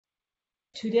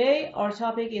Today, our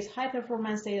topic is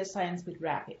high-performance data science with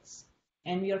RAPIDS,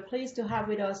 and we are pleased to have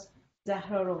with us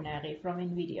Zahra Rounaqi from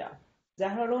NVIDIA.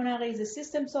 Zahra Rounaqi is a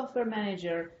system software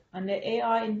manager on the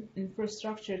AI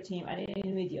infrastructure team at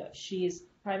NVIDIA. She is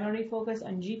primarily focused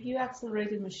on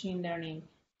GPU-accelerated machine learning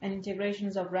and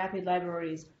integrations of rapid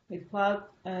libraries with cloud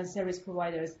service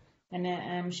providers and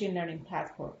machine learning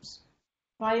platforms.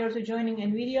 Prior to joining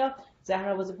NVIDIA,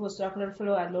 Zahra was a postdoctoral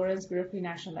fellow at Lawrence Berkeley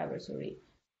National Laboratory,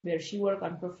 where she worked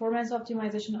on performance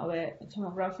optimization of a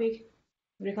tomographic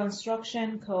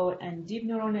reconstruction code and deep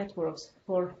neural networks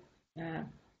for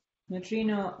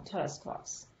neutrino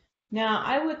telescopes. Now,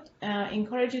 I would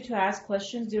encourage you to ask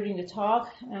questions during the talk.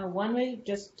 One way,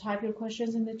 just type your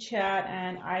questions in the chat,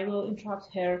 and I will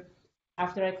interrupt her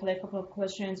after I collect a couple of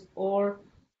questions, or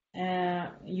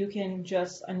you can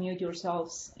just unmute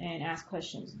yourselves and ask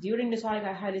questions. During the talk,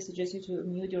 I highly suggest you to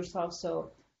mute yourself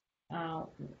so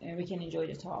we can enjoy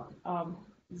the talk.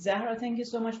 Zahra, thank you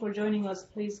so much for joining us.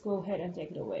 Please go ahead and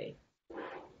take it away.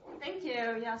 Thank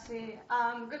you, Yassi.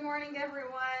 Good morning,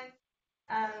 everyone,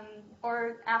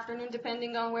 or afternoon,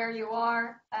 depending on where you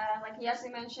are. Like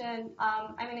Yassi mentioned,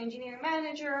 I'm an engineering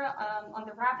manager on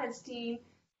the RAPIDS team.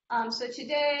 So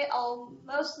today, I'll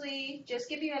mostly just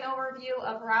give you an overview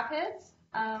of RAPIDS,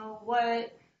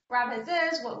 what RAPIDS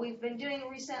is, what we've been doing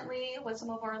recently with some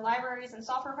of our libraries and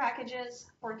software packages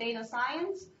for data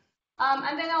science.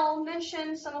 And then I'll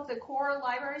mention some of the core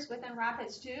libraries within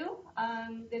RAPIDS too,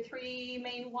 the three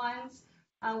main ones.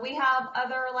 We have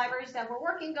other libraries that we're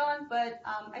working on, but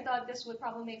I thought this would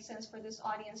probably make sense for this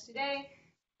audience today.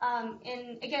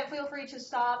 And again, feel free to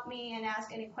stop me and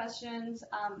ask any questions,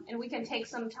 and we can take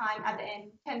some time at the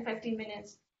end, 10-15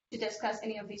 minutes, to discuss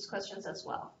any of these questions as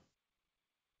well.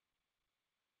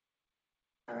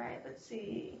 All right, let's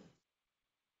see.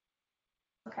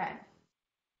 Okay.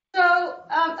 So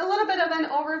a little bit of an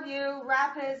overview.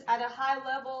 RAPIDS at a high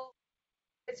level,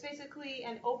 it's basically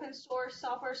an open source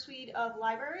software suite of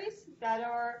libraries that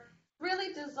are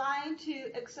really designed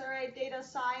to accelerate data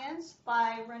science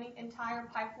by running entire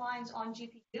pipelines on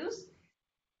GPUs.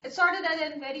 It started at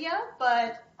NVIDIA,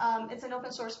 but it's an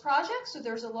open source project, so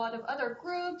there's a lot of other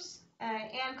groups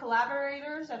and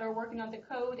collaborators that are working on the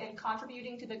code and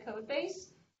contributing to the code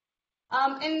base.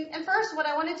 And first, what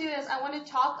I want to do is I want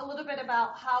to talk a little bit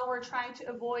about how we're trying to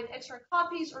avoid extra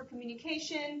copies or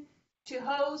communication to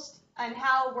host and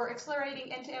how we're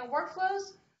accelerating end-to-end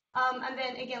workflows. And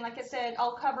then again, like I said,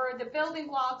 I'll cover the building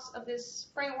blocks of this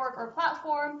framework or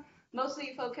platform,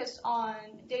 mostly focused on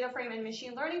data frame and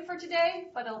machine learning for today,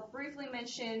 but I'll briefly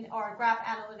mention our graph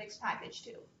analytics package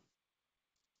too.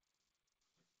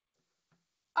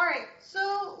 All right,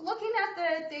 so looking at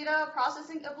the data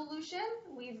processing evolution,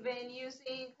 we've been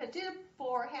using cuDF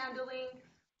for handling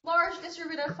large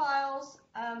distributed files.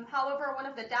 However, one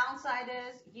of the downside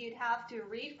is you'd have to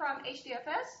read from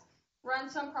HDFS, run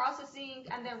some processing,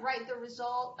 and then write the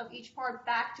result of each part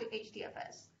back to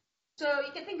HDFS. So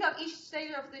you can think of each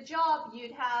stage of the job,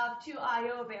 you'd have two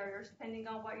I/O barriers depending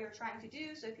on what you're trying to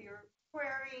do. So if you're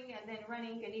querying and then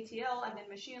running an ETL and then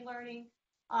machine learning,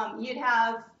 you'd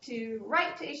have to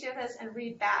write to HDFS and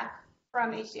read back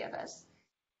from HDFS.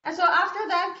 And so after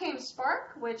that came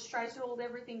Spark, which tries to hold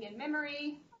everything in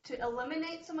memory to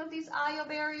eliminate some of these I/O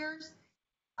barriers.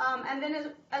 And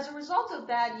then as a result of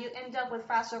that, you end up with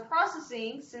faster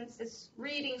processing since it's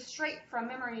reading straight from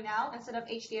memory now instead of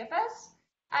HDFS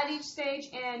at each stage,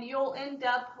 and you'll end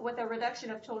up with a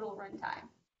reduction of total runtime.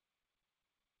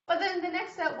 But then the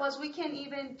next step was we can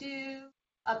even do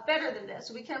better than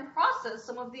this. We can process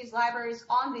some of these libraries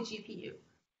on the GPU.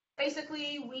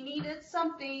 Basically, we needed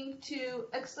something to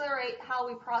accelerate how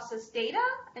we process data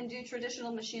and do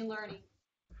traditional machine learning.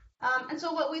 And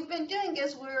so what we've been doing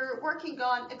is we're working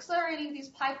on accelerating these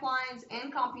pipelines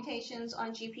and computations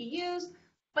on GPUs.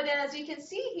 But as you can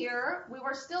see here, we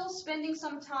were still spending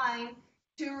some time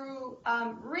to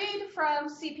read from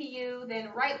CPU,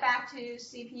 then write back to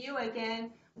CPU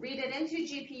again, read it into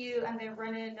GPU, and then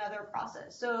run another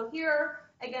process. So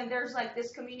here, again, there's like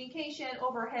this communication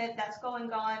overhead that's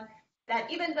going on that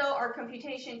even though our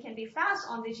computation can be fast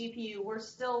on the GPU, we're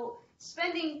still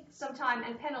spending some time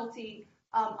and penalty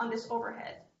on this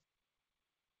overhead.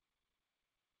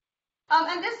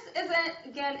 And this is,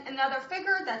 again, another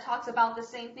figure that talks about the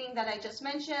same thing that I just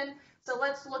mentioned. So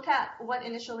let's look at what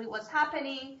initially was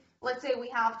happening. Let's say we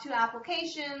have two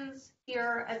applications.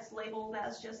 Here it's labeled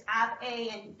as just app A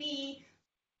and B.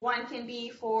 One can be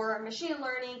for machine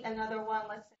learning, another one,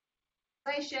 let's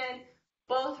say, acceleration.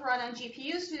 Both run on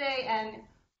GPUs today and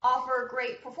offer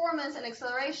great performance and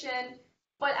acceleration.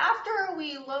 But after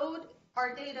we load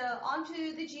our data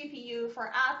onto the GPU for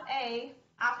app A,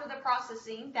 after the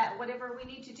processing that whatever we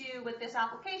need to do with this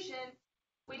application,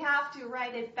 we'd have to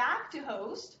write it back to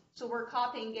host. So we're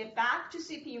copying it back to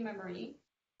CPU memory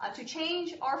to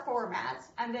change our formats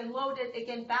and then load it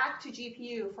again back to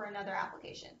GPU for another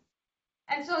application.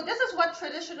 And so this is what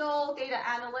traditional data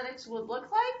analytics would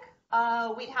look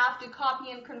like. We'd have to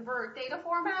copy and convert data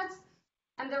formats.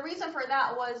 And the reason for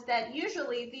that was that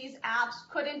usually these apps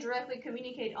couldn't directly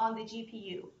communicate on the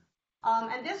GPU.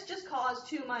 And this just caused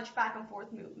too much back and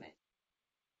forth movement.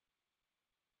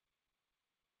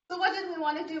 So what did we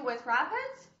want to do with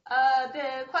RAPIDS?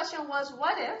 The question was,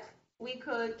 what if we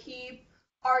could keep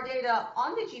our data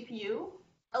on the GPU,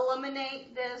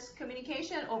 eliminate this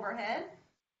communication overhead?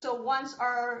 So once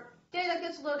our data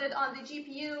gets loaded on the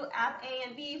GPU, app A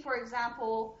and B, for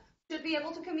example, should be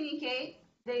able to communicate.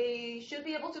 They should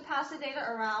be able to pass the data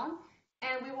around.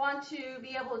 And we want to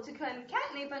be able to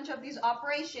concatenate a bunch of these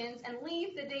operations and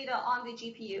leave the data on the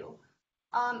GPU.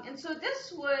 And so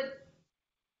this would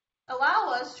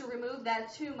allow us to remove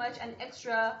that too much and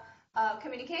extra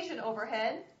communication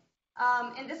overhead.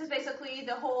 And this is basically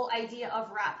the whole idea of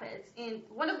RAPIDS. And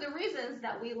one of the reasons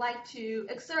that we like to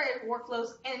accelerate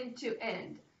workflows end to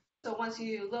end. So once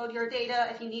you load your data,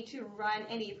 if you need to run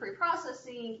any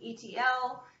pre-processing,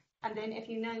 ETL, and then if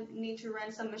you need to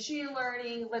run some machine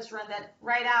learning, let's run that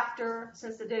right after,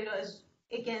 since the data is,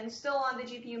 again, still on the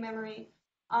GPU memory.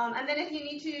 And then if you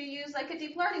need to use like a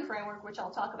deep learning framework, which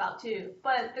I'll talk about too.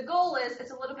 But the goal is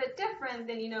it's a little bit different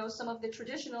than, some of the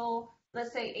traditional,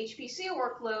 let's say, HPC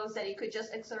workflows that you could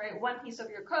just accelerate one piece of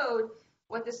your code.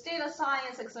 With this data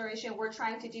science acceleration, we're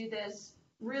trying to do this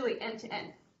really end to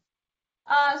end.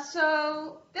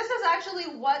 So this is actually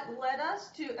what led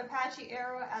us to Apache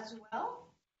Arrow as well.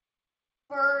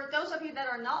 For those of you that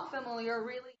are not familiar,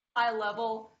 really high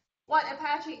level, what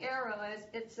Apache Arrow is,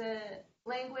 it's a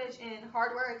language in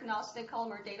hardware agnostic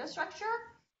columnar data structure.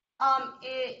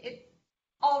 It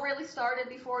all really started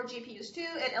before GPUs too.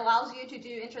 It allows you to do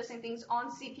interesting things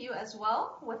on CPU as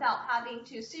well without having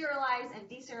to serialize and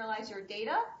deserialize your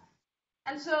data.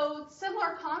 And so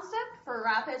similar concept for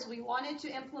RAPIDS, we wanted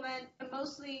to implement a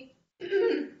mostly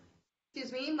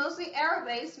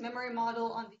arrow-based memory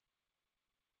model on the.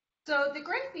 So the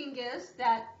great thing is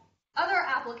that other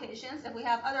applications, if we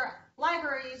have other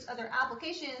libraries, other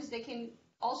applications, they can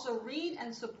also read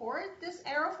and support this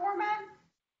arrow format,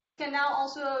 can now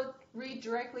also read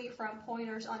directly from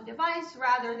pointers on device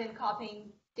rather than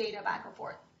copying data back and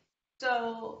forth.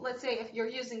 So let's say if you're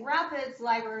using RAPIDS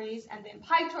libraries and then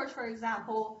PyTorch, for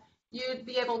example, you'd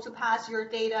be able to pass your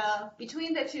data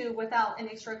between the two without an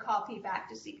extra copy back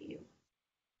to CPU.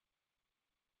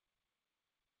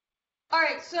 All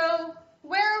right, so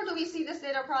where do we see this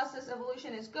data process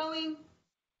evolution is going?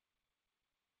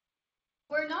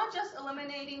 We're not just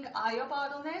eliminating I/O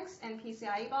bottlenecks and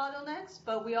PCIe bottlenecks,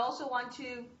 but we also want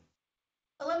to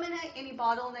eliminate any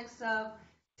bottlenecks of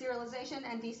serialization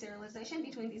and deserialization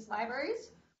between these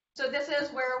libraries. So this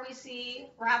is where we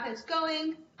see RAPIDS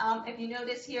going. If you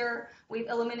notice here, we've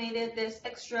eliminated this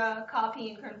extra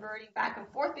copy and converting back and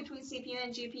forth between CPU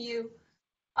and GPU.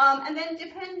 And then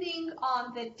depending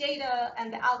on the data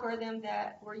and the algorithm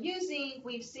that we're using,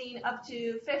 we've seen up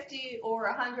to 50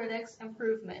 or 100x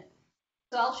improvement.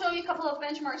 So I'll show you a couple of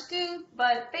benchmarks too,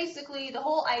 but basically the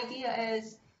whole idea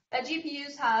is that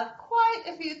GPUs have quite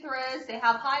a few threads, they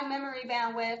have high memory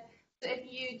bandwidth. So if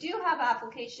you do have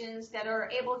applications that are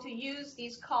able to use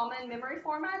these common memory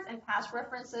formats and pass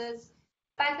references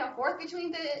back and forth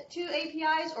between the two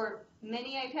APIs or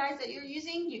many APIs that you're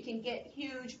using, you can get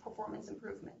huge performance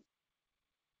improvement.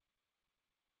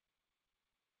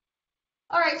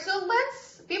 All right, so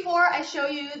before I show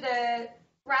you the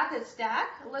RAPIDS stack,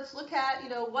 let's look at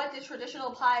what the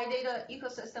traditional PyData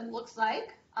ecosystem looks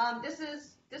like.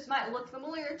 This might look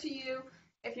familiar to you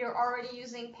if you're already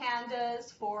using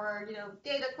pandas for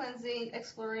data cleansing,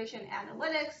 exploration,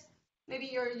 analytics. Maybe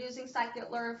you're using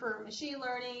scikit-learn for machine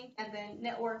learning, and then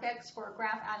NetworkX for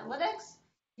graph analytics.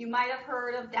 You might have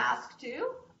heard of Dask too.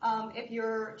 If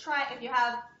you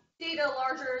have data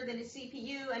larger than a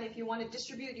CPU, and if you want to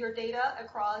distribute your data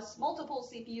across multiple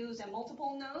CPUs and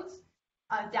multiple nodes,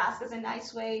 Dask is a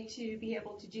nice way to be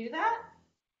able to do that.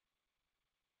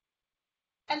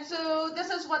 And so this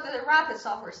is what the RAPIDS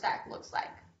software stack looks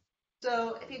like.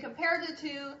 So if you compare the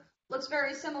two, looks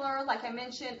very similar. Like I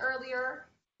mentioned earlier,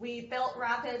 we built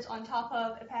RAPIDS on top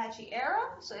of Apache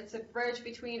Arrow. So it's a bridge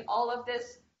between all of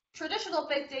this traditional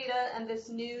big data and this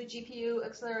new GPU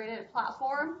accelerated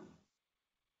platform.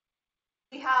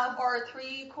 We have our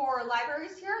 3 core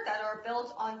libraries here that are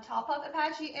built on top of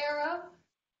Apache Arrow.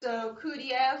 So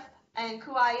cuDF and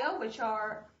cuIO, which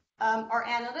are Our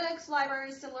analytics library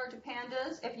is similar to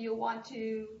pandas. If you want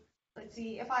to, let's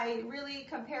see, if I really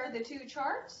compare the two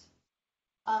charts,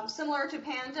 similar to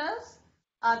pandas.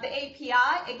 The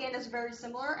API, again, is very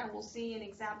similar, and we'll see an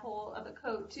example of the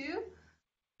code too.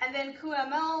 And then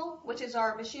cuML, which is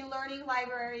our machine learning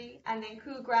library, and then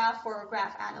cuGraph for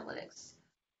graph analytics.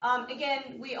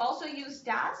 Again, we also use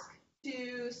Dask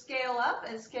to scale up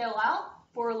and scale out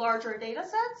for larger data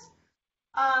sets.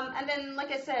 And then, like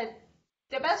I said,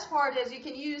 the best part is you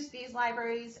can use these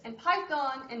libraries in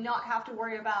Python and not have to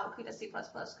worry about CUDA C++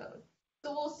 code.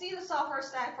 So we'll see the software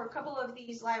stack for a couple of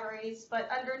these libraries, but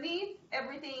underneath,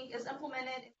 everything is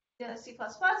implemented in C++.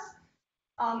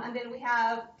 And then we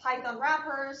have Python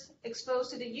wrappers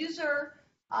exposed to the user.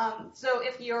 So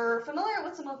if you're familiar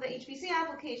with some of the HPC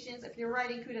applications, if you're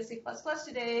writing CUDA C++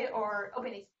 today, or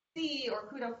OpenACC, or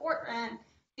CUDA Fortran,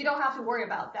 you don't have to worry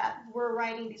about that. We're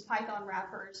writing these Python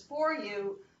wrappers for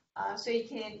you, so you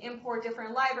can import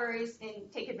different libraries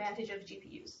and take advantage of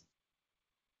GPUs.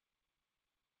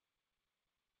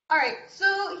 All right,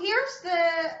 so here's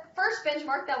the first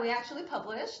benchmark that we actually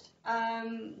published.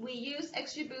 We use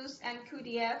XGBoost and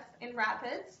cuDF in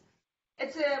RAPIDS.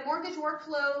 It's a mortgage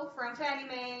workflow from Fannie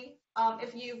Mae.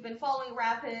 If you've been following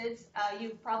RAPIDS,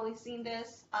 you've probably seen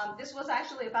this. This was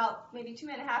actually about maybe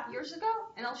 2.5 years ago,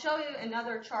 and I'll show you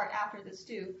another chart after this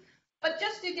too. But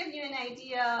just to give you an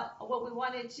idea, what we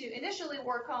wanted to initially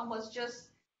work on was just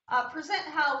present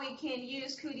how we can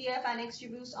use cuDF and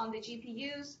XGBoost on the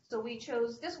GPUs. So we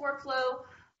chose this workflow.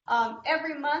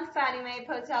 Every month, Fannie Mae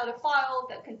puts out a file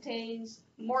that contains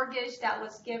mortgage that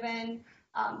was given,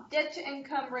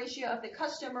 debt-to-income ratio of the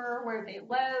customer, where they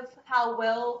live, how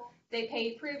well they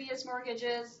paid previous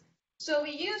mortgages. So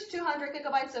we used 200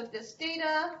 gigabytes of this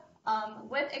data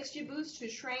with XGBoost to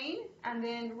train, and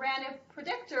then ran a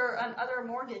predictor on other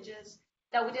mortgages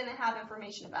that we didn't have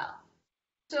information about.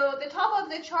 So the top of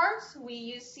the charts, we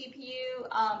use CPU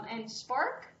and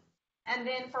Spark. And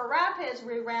then for RAPIDS,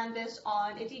 we ran this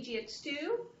on a DGX2.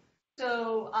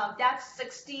 So that's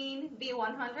 16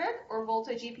 V100 or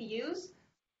Volta GPUs.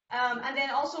 And then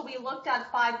also we looked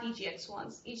at 5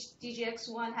 DGX1s. Each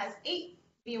DGX1 has 8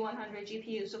 V100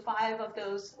 GPUs. So 5 of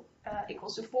those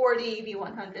equals to 40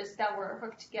 V100s that were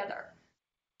hooked together.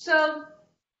 So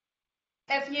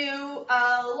if you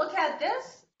look at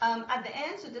this, at the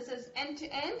end, so this is end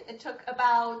to end. It took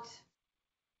about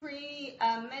 3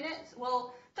 minutes.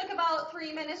 Well, it took about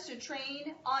 3 minutes to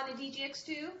train on the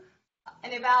DGX2,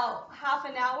 and about half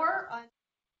an hour on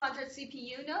 100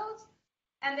 CPU nodes.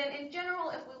 And then in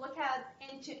general, if we look at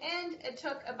end to end, it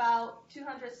took about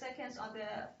 200 seconds on the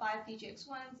 5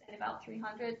 DGX1s and about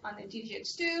 300 on the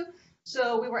DGX2.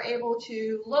 So we were able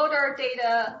to load our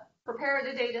data, prepare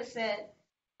the data set,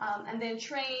 and then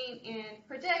train and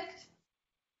predict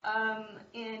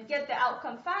and get the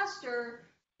outcome faster,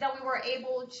 that we were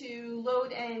able to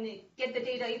load and get the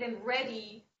data even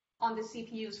ready on the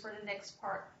CPUs for the next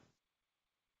part.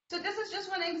 So this is just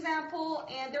one example,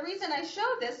 and the reason I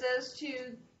show this is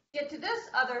to get to this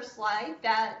other slide,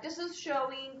 that this is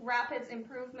showing RAPIDS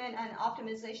improvement and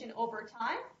optimization over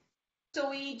time. So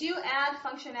we do add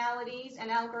functionalities and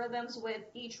algorithms with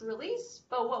each release,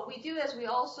 but what we do is we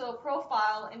also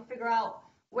profile and figure out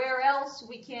where else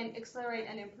we can accelerate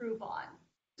and improve on.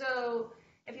 So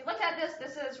if you look at this,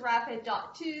 this is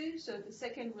RAPID.2, so the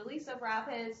second release of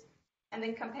RAPIDS, and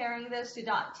then comparing this to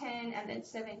 .10 and then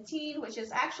 17, which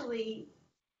is actually,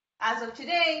 as of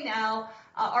today now,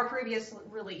 our previous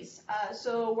release.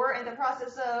 So we're in the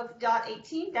process of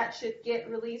 .18, that should get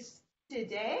released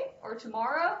today or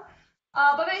tomorrow.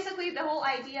 But basically, the whole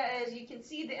idea is you can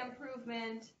see the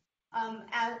improvement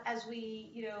as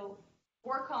we,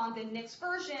 work on the next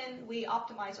version, we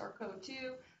optimize our code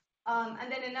too.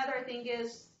 And then another thing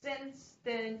is, since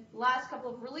the last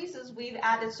couple of releases, we've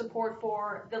added support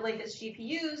for the latest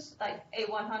GPUs, like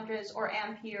A100s or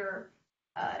Ampere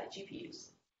GPUs.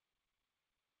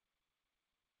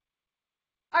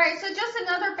 All right, so just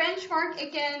another benchmark.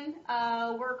 Again,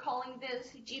 we're calling this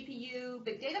GPU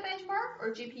Big Data Benchmark,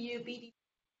 or GPU BD.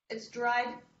 It's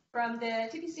derived from the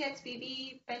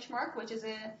TPC-XBB benchmark, which is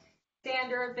a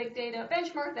standard big data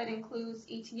benchmark that includes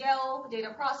ETL,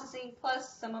 data processing,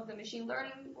 plus some of the machine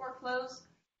learning workflows.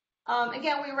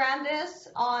 Again, we ran this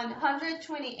on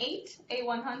 128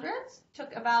 A100s,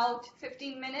 took about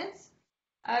 15 minutes,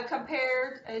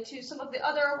 compared to some of the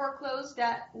other workloads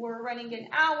that were running in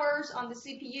hours on the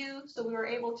CPU. So we were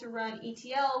able to run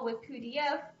ETL with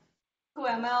cuDF,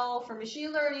 cuML for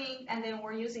machine learning, and then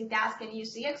we're using Dask and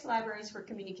UCX libraries for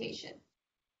communication.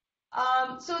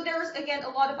 So there's, again, a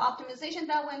lot of optimization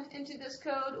that went into this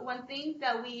code. One thing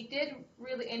that we did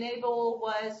really enable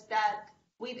was that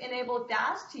we've enabled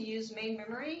Dask to use main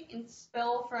memory and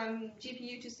spill from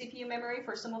GPU to CPU memory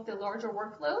for some of the larger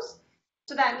workflows.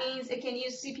 So that means it can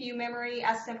use CPU memory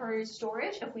as temporary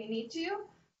storage if we need to.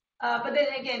 But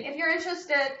then again, if you're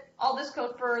interested, all this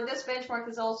code for this benchmark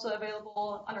is also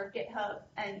available on our GitHub,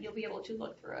 and you'll be able to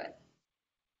look through it.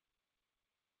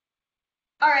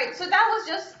 All right, so that was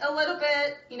just a little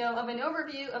bit, of an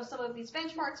overview of some of these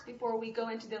benchmarks before we go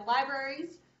into the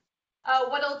libraries.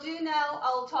 What I'll do now,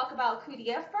 I'll talk about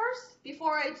cuDF first.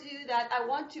 Before I do that, I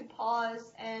want to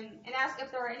pause and ask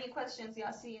if there are any questions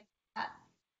y'all see in the chat.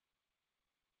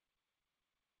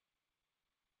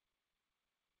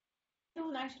 I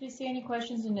don't actually see any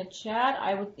questions in the chat.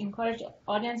 I would encourage the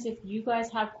audience, if you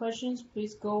guys have questions,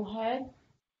 please go ahead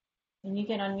and you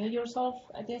can unmute yourself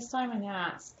at this time and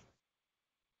ask.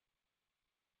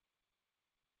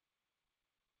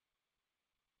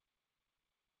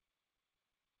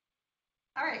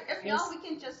 All right, if not, we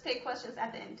can just take questions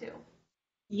at the end too.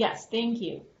 Yes, thank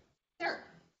you. Sure.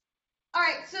 All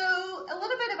right, so a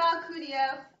little bit about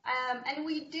cuDF, and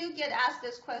we do get asked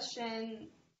this question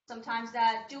sometimes,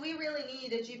 that do we really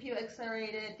need a GPU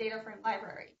accelerated data frame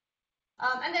library?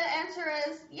 And the answer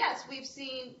is yes. We've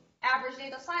seen average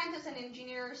data scientists and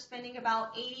engineers spending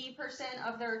about 80%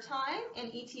 of their time in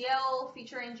ETL,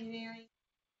 feature engineering,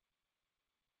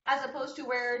 as opposed to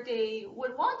where they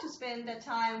would want to spend the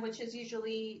time, which is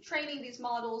usually training these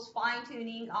models,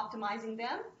 fine-tuning, optimizing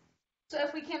them. So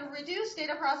if we can reduce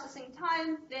data processing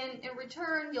time, then in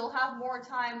return, you'll have more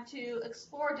time to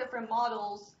explore different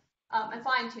models and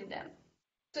fine-tune them.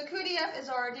 So cuDF is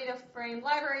our data frame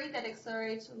library that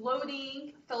accelerates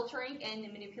loading, filtering, and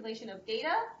manipulation of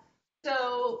data.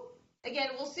 So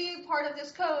again, we'll see part of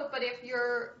this code, but if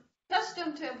you're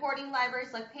accustomed to importing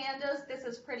libraries like pandas, this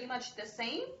is pretty much the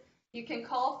same. You can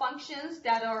call functions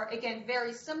that are, again,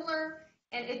 very similar,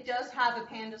 and it does have a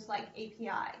pandas-like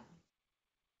API.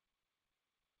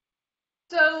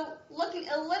 So looking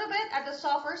a little bit at the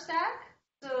software stack,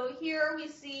 so here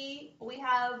we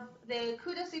have the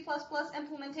CUDA C++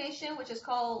 implementation, which is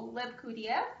called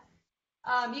libcuDF.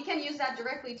 You can use that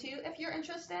directly too if you're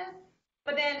interested.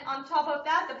 But then on top of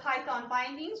that, the Python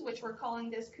bindings, which we're calling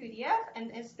this cuDF,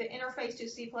 and it's the interface to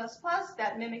C++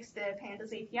 that mimics the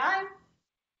pandas API.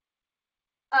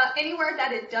 Anywhere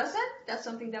that it doesn't, that's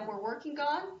something that we're working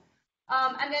on.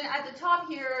 And then at the top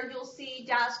here, you'll see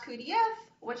Dask cuDF,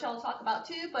 which I'll talk about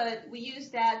too, but we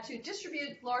use that to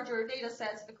distribute larger data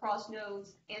sets across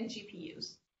nodes and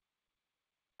GPUs.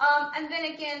 And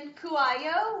then again,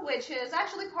 cuIO, which is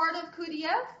actually part of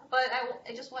cuDF, but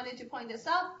I just wanted to point this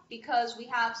out because we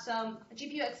have some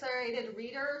GPU accelerated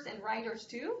readers and writers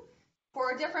too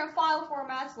for different file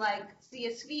formats like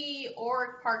CSV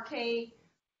or Parquet.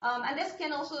 And this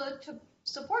can also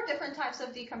support different types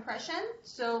of decompression.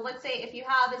 So let's say if you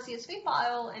have a CSV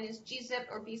file and it's gzip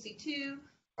or BC2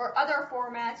 or other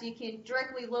formats, you can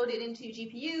directly load it into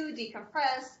GPU,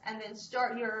 decompress, and then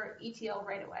start your ETL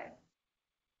right away.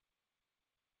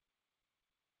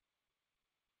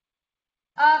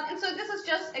 And so this is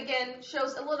just, again,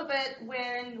 shows a little bit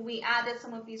when we added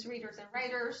some of these readers and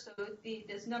writers. So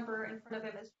this number in front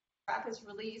of them is RAPIDS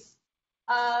release.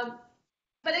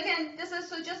 But again, this is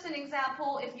just an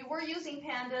example. If you were using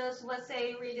pandas, let's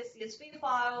say read a CSV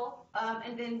file,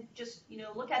 and then just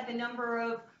look at the number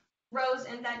of rows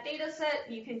in that data set,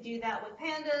 you can do that with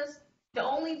pandas. The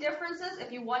only difference is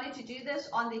if you wanted to do this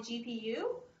on the GPU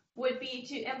would be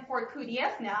to import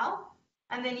cuDF now,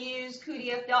 and then use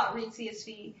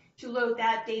cuDF.readCSV to load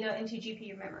that data into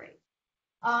GPU memory.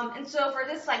 And so for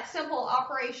this simple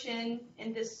operation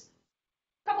in this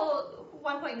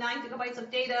 1.9 gigabytes of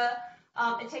data,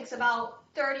 it takes about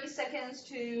 30 seconds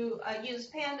to use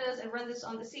pandas and run this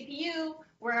on the CPU,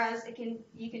 whereas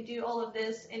you can do all of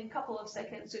this in a couple of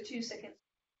seconds, so 2 seconds.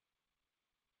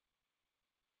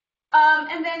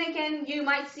 And then again, you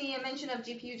might see a mention of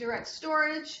GPU direct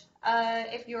storage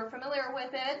if you're familiar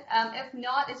with it. If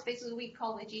not, it's basically we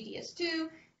call it GDS2.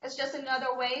 It's just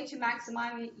another way to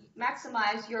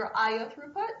maximize your I/O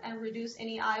throughput and reduce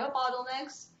any I/O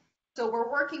bottlenecks. So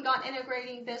we're working on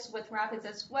integrating this with RAPIDS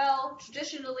as well.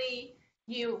 Traditionally,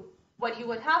 what you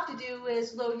would have to do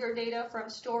is load your data from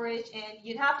storage, and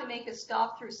you'd have to make a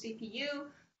stop through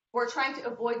CPU. We're trying to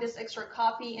avoid this extra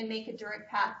copy and make a direct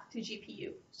path to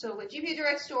GPU. So with GPU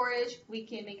direct storage, we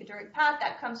can make a direct path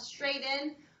that comes straight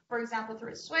in, for example,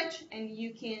 through a switch, and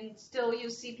you can still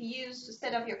use CPUs to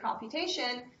set up your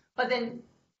computation, but then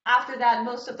after that,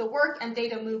 most of the work and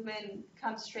data movement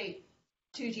comes straight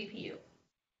to GPU.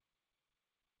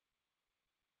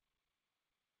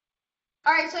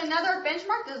 All right, so another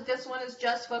benchmark, this one is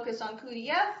just focused on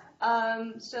cuDF.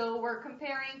 So we're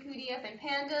comparing cuDF and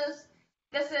pandas.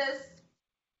 This is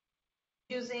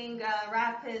using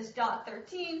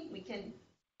RAPIDS.13.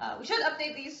 We should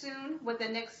update these soon with the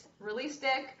next release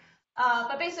deck.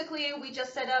 But basically, we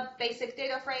just set up basic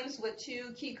data frames with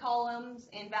 2 key columns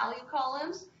and value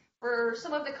columns. For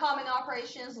some of the common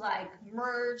operations like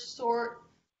merge, sort,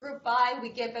 group by,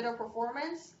 we get better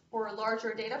performance for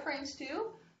larger data frames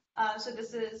too. So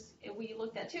this is, we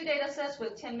looked at 2 data sets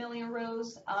with 10 million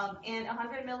rows and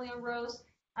 100 million rows.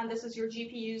 And this is your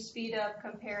GPU speed up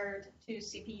compared to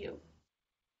CPU.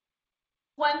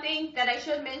 One thing that I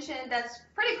should mention that's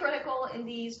pretty critical in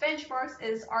these benchmarks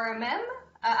is RMM.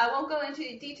 I won't go into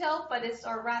detail, but it's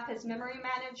our RAPIDS memory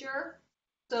manager.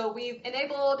 So we've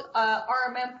enabled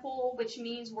RMM pool, which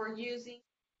means we're using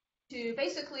to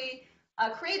basically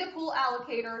create a pool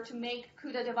allocator to make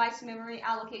CUDA device memory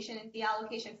allocation and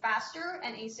deallocation faster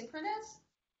and asynchronous.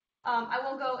 I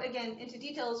won't go again into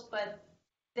details, but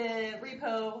the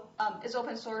repo is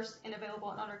open source and available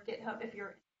on our GitHub if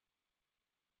you're.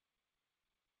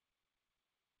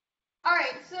 All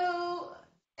right, so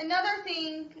another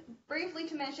thing briefly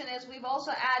to mention is we've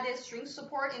also added string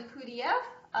support in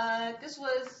cuDF. This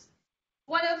was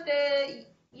one of the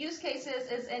use cases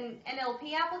is in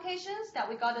NLP applications that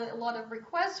we got a lot of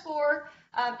requests for.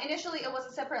 Initially, it was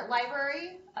a separate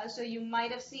library, so you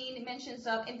might have seen mentions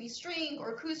of NVString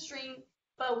or cuString,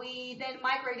 but we then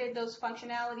migrated those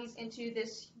functionalities into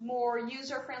this more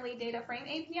user-friendly data frame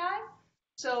API.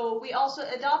 So we also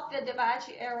adopted the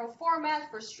Apache Arrow format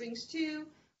for strings too,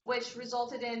 which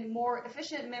resulted in more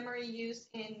efficient memory use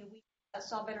and we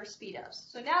saw better speedups.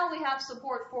 So now we have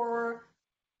support for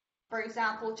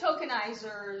example,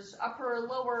 tokenizers, upper,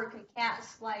 lower, concat,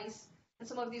 slice, and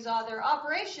some of these other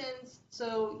operations.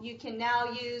 So you can now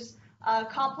use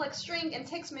complex string and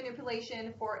text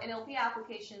manipulation for NLP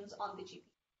applications on the GPU.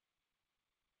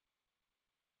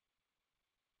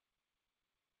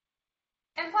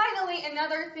 And finally,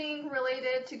 another thing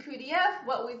related to cuDF,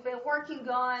 what we've been working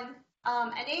on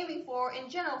and aiming for in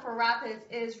general for RAPIDS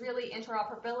is really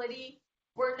interoperability.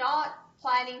 We're not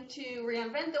planning to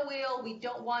reinvent the wheel. We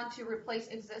don't want to replace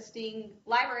existing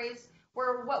libraries.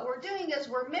 What we're doing is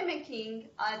we're mimicking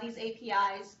these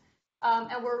APIs,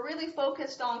 and we're really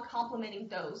focused on complementing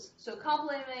those. So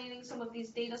complementing some of these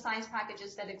data science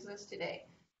packages that exist today.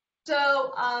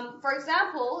 So for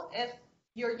example, if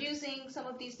you're using some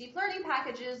of these deep learning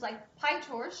packages like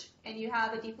PyTorch, and you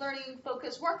have a deep learning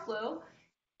focused workflow,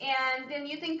 and then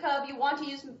you think of you want to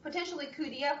use potentially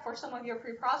cuDF for some of your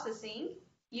pre-processing,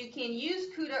 you can use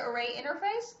CUDA array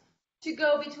interface to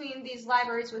go between these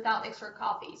libraries without extra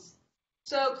copies.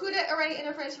 So CUDA array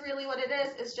interface, really what it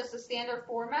is just a standard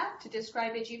format to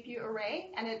describe a GPU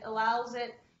array, and it allows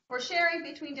it for sharing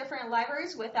between different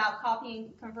libraries without copying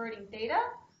and converting data.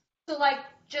 So like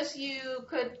just you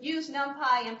could use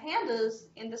NumPy and Pandas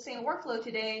in the same workflow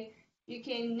today, you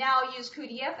can now use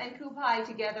cuDF and cuPy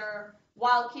together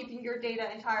while keeping your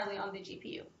data entirely on the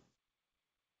GPU.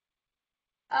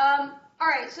 All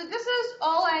right, so this is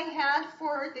all I had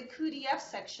for the cuDF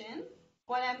section.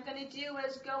 What I'm going to do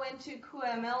is go into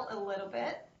cuML a little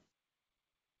bit.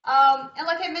 And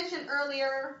like I mentioned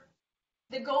earlier,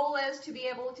 the goal is to be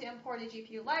able to import a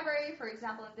GPU library, for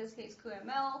example, in this case,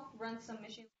 cuML, run some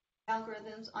machine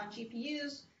algorithms on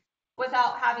GPUs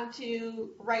without having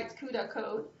to write CUDA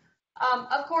code.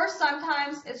 Of course,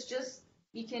 sometimes it's just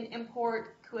you can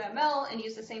import cuML and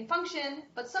use the same function,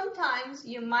 but sometimes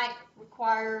you might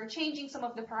require changing some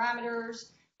of the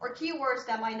parameters or keywords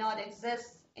that might not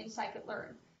exist in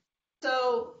scikit-learn.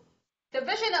 So the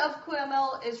vision of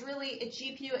cuML is really a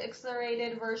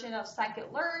GPU-accelerated version of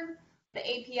scikit-learn. The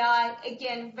API,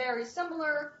 again, very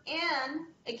similar, and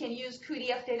it can use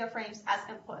cuDF data frames as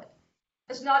input.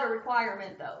 It's not a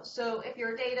requirement, though. So if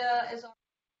your data is on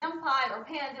NumPy or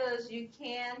Pandas, you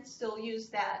can still use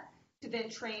that to then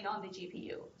train on the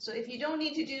GPU. So if you don't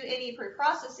need to do any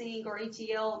pre-processing or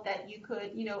ETL that you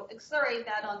could, accelerate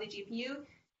that on the GPU,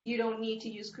 you don't need to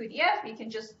use cuDF. You can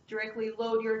just directly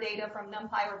load your data from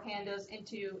NumPy or Pandas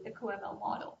into a cuML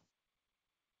model.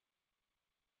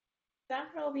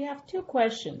 Zahra, we have 2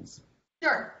 questions.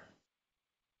 Sure.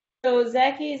 So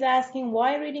Zaki is asking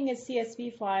why reading a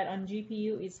CSV file on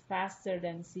GPU is faster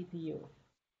than CPU.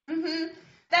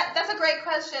 That's a great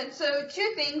question. So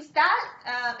 2 things.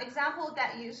 That example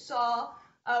that you saw,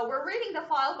 we're reading the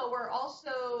file, but we're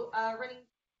also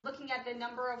looking at the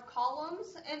number of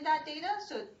columns in that data,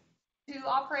 so 2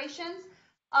 operations.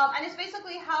 And it's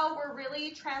basically how we're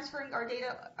really transferring our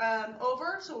data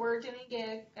over. So we're doing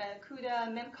a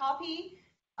CUDA memcopy,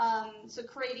 so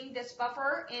creating this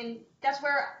buffer, and that's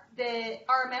where the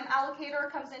RMM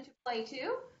allocator comes into play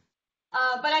too.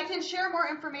 But I can share more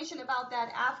information about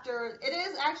that after. It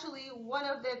is actually one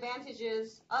of the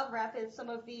advantages of RAPIDS, some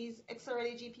of these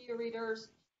accelerated GPU readers,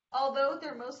 although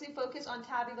they're mostly focused on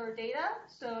tabular data,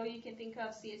 so you can think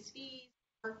of CSV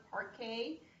or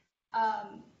Parquet.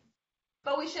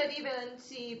 But we should even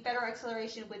see better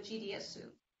acceleration with GDS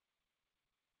soon.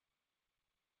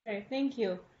 Okay, thank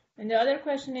you. And the other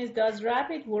question is, does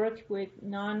RAPID work with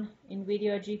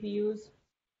non-NVIDIA GPUs?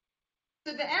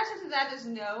 So the answer to that is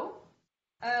no.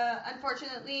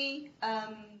 Unfortunately,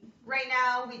 right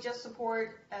now we just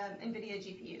support NVIDIA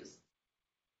GPUs.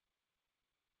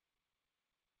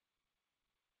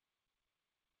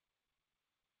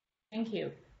 Thank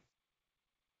you.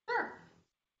 Sure.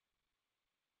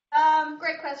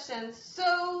 Great questions.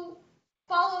 So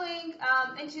following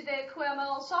into the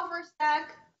cuML software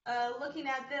stack, looking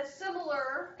at this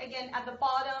similar, again, at the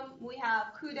bottom, we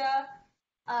have CUDA.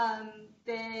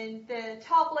 Then the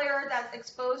top layer that's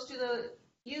exposed to the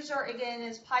user, again,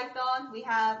 is Python. We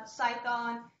have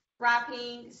Python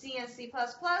wrapping C and C++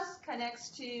 connects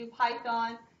to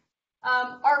Python.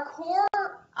 Our core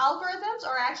algorithms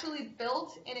are actually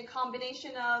built in a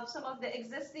combination of some of the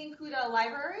existing CUDA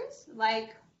libraries,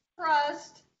 like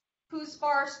Crust,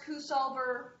 cuSparse,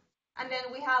 cuSolver, and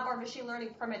then we have our machine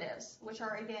learning primitives, which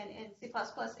are, again, in C++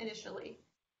 initially.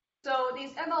 So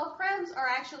these ML prims are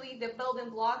actually the building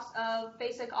blocks of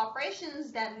basic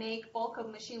operations that make bulk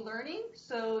of machine learning.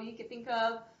 So you can think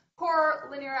of core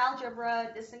linear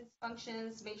algebra, distance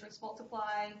functions, matrix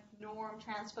multiply, norm,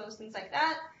 transpose, things like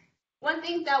that. One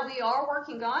thing that we are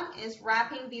working on is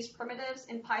wrapping these primitives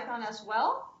in Python as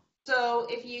well. So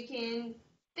if you can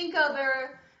think of an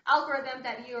algorithm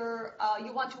that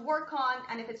you want to work on,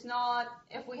 and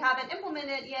if we haven't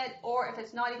implemented yet, or if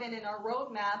it's not even in our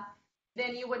roadmap,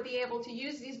 then you would be able to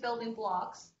use these building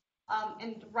blocks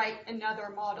and write another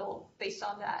model based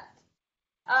on that.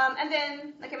 And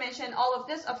then, like I mentioned, all of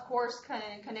this, of course,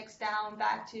 connects down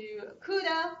back to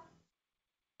CUDA.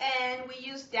 And we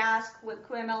use Dask with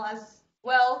cuML as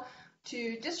well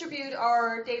to distribute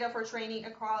our data for training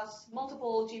across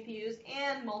multiple GPUs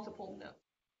and multiple nodes.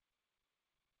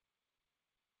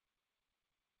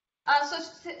 So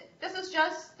this is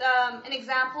just an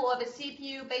example of a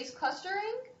CPU-based clustering.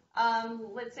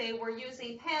 Let's say we're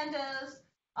using pandas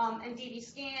and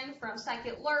dbScan from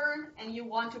scikit-learn, and you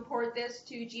want to port this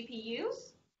to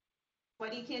GPUs.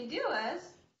 What you can do is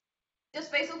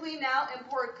just basically now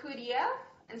import cuDF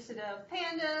instead of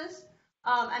pandas,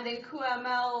 and then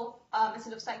cuML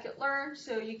instead of scikit-learn,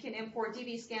 so you can import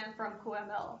dbScan from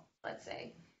cuML, let's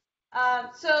say.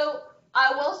 So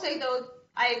I will say, though,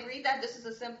 I agree that this is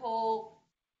a simple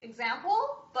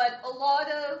example, but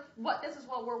this is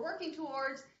what we're working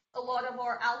towards. A lot of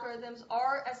our algorithms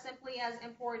are as simply as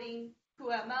importing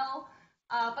cuML,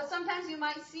 but sometimes you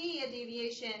might see a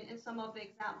deviation in some of the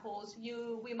examples.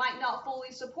 We might not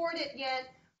fully support it yet,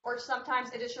 or sometimes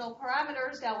additional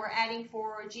parameters that we're adding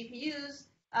for GPUs.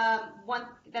 One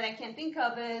that I can think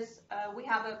of is we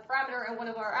have a parameter in one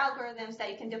of our algorithms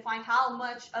that you can define how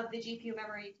much of the GPU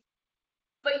memory.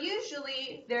 But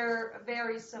usually they're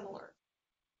very similar.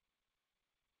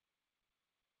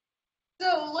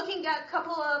 So looking at a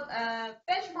couple of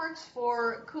benchmarks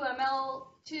for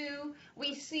cuML2,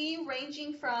 we see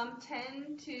ranging from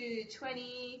 10 to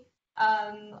 20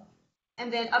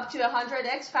 and then up to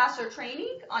 100x faster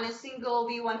training on a single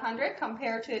V100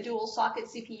 compared to a dual socket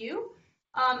CPU.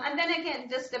 And then again,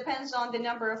 this depends on the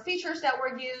number of features that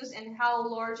were used and how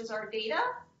large is our data.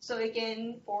 So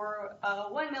again, for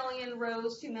 1 million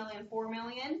rows, 2 million, 4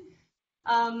 million.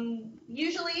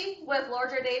 Usually with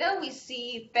larger data, we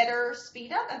see better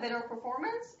speed up and better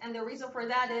performance. And the reason for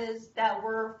that is that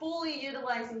we're fully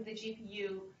utilizing the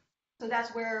GPU. So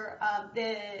that's where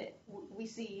we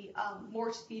see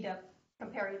more speed up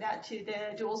comparing that to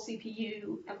the dual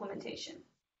CPU implementation.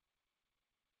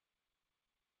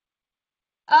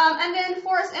 And then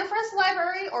Forest Inference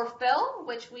Library, or FIL,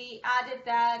 which we added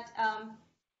that a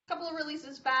couple of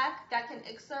releases back, that can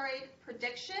accelerate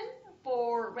prediction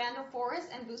for random forest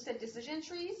and boosted decision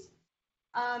trees.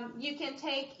 You can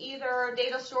take either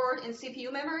data stored in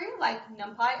CPU memory, like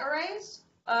NumPy arrays,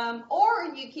 or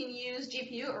you can use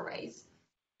GPU arrays.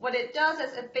 What it does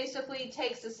is it basically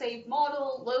takes the saved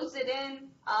model, loads it in,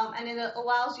 and it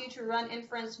allows you to run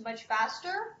inference much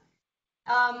faster.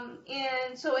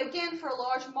 And so again, for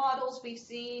large models, we've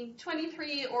seen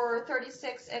 23 or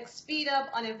 36x speed up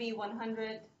on a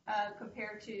V100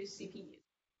 compared to CPU.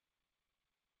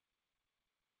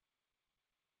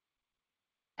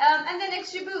 And then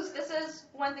XGBoost, this is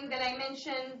one thing that I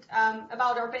mentioned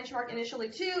about our benchmark initially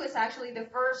too. It's actually the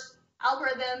first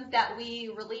algorithm that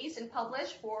we released and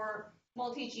published for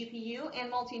multi-GPU and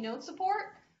multi-node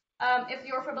support. If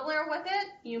you're familiar with it,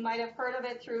 you might have heard of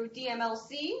it through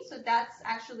DMLC. So that's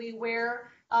actually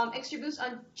where XGBoost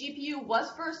on GPU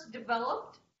was first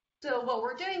developed. So what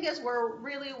we're doing is we're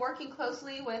really working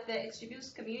closely with the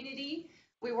XGBoost community.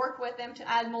 We work with them to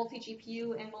add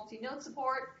multi-GPU and multi-node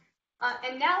support.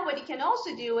 And now what you can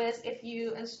also do is if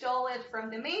you install it from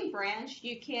the main branch,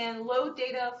 you can load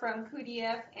data from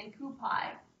cuDF and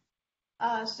cuPy.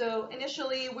 So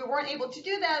initially we weren't able to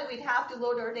do that. We'd have to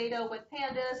load our data with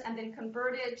pandas and then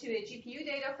convert it to a GPU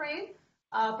data frame.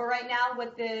 But right now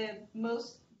with the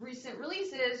most recent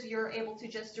releases, you're able to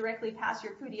just directly pass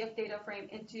your cuDF data frame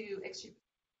into XGBoost.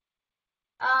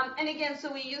 And again,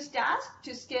 so we use Dask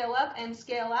to scale up and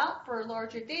scale out for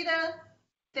larger data.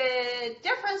 The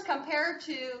difference compared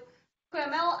to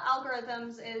cuML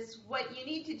algorithms is what you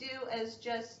need to do is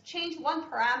just change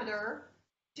one parameter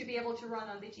to be able to run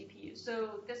on the GPU.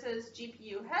 So this is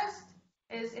GPU hist,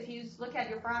 is if you look at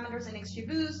your parameters in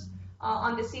XGBoost,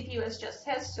 on the CPU it's just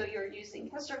hist, so you're using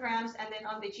histograms, and then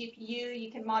on the GPU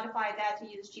you can modify that to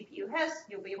use GPU hist,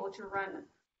 you'll be able to run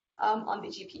on the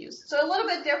GPUs. So a little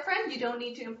bit different, you don't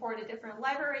need to import a different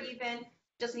library even,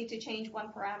 just need to change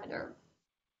one parameter.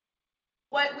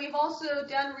 What we've also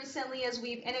done recently is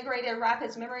we've integrated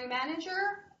RAPIDS Memory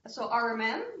Manager, so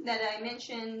RMM, that I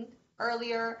mentioned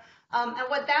earlier. And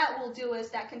what that will do is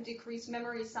that can decrease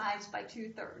memory size by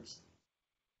 2/3.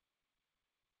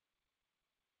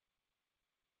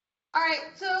 All right,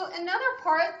 so another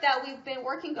part that we've been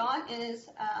working on is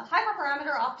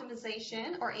hyperparameter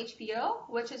optimization, or HPO,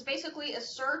 which is basically a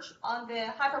search on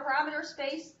the hyperparameter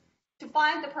space to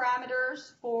find the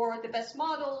parameters for the best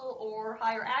model or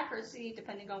higher accuracy,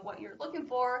 depending on what you're looking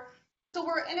for. So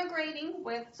we're integrating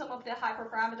with some of the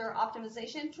hyperparameter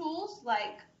optimization tools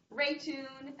like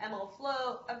Raytune,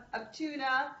 MLflow,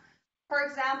 Aptuna. For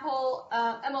example,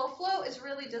 MLflow is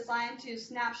really designed to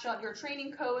snapshot your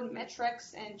training code,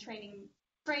 metrics, and trained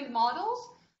models.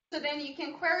 So then you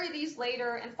can query these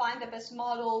later and find the best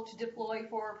model to deploy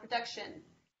for production.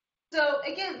 So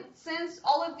again, since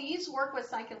all of these work with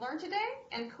scikit-learn today,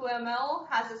 and cuML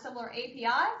has a similar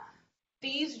API,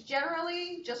 these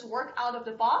generally just work out of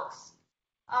the box.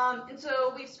 And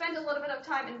so we've spent a little bit of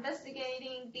time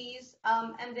investigating these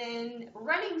and then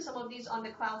running some of these on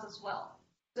the clouds as well.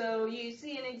 So you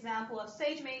see an example of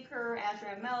SageMaker,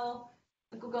 Azure ML,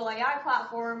 the Google AI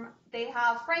platform. They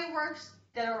have frameworks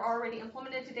that are already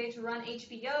implemented today to run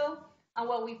HPO. And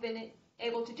what we've been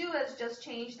able to do is just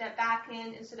change that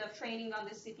backend instead of training on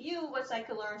the CPU with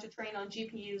scikit-learn to train on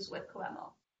GPUs with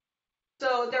cuML.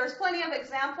 So there's plenty of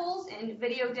examples and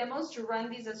video demos to run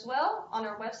these as well on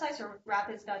our website, so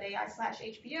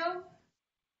rapids.ai/HPO.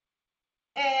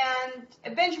 And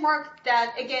a benchmark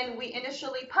that, again, we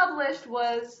initially published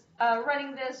was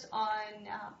running this on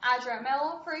Azure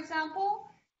ML, for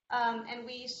example. And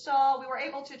we were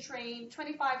able to train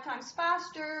 25 times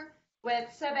faster with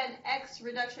 7x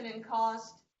reduction in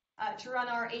cost to run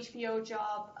our HPO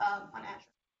job on Azure.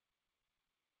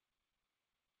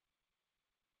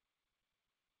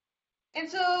 And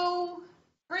so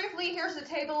briefly, here's the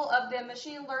table of the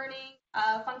machine learning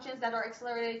functions that are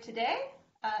accelerated today.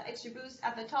 XGBoost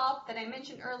at the top that I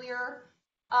mentioned earlier.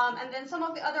 And then some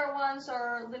of the other ones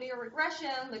are linear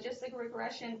regression, logistic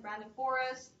regression, random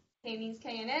forest, k-means,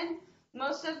 KNN.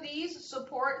 Most of these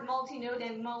support multi-node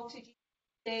and multi-GPU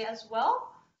today as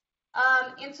well.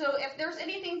 And so if there's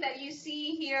anything that you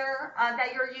see here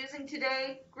that you're using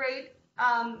today, great.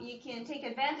 You can take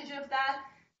advantage of that.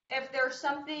 If there's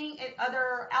something,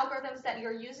 other algorithms that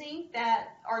you're using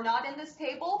that are not in this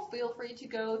table, feel free to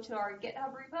go to our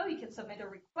GitHub repo. You can submit a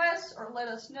request or let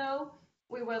us know.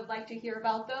 We would like to hear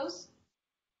about those.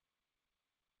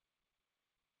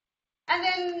 And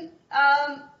then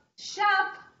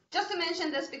SHAP, just to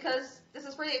mention this because this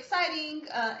is pretty exciting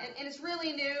and it's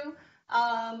really new,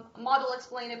 model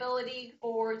explainability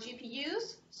for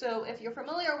GPUs. So if you're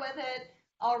familiar with it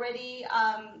already,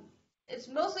 it's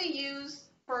mostly used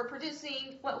for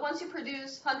producing, once you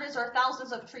produce hundreds or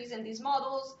thousands of trees in these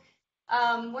models,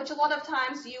 which a lot of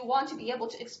times you want to be able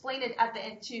to explain it at the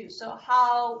end too. So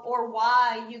how or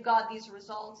why you got these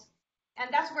results.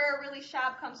 And that's where really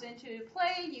SHAP comes into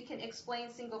play. You can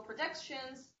explain single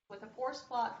predictions with a force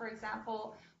plot, for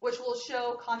example, which will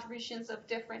show contributions of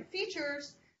different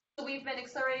features. So we've been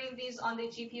accelerating these on the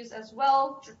GPUs as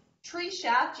well. Tree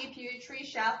SHAP, GPU tree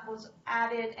SHAP was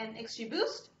added in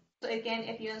XGBoost. So again,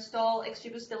 if you install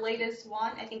XGBoost, the latest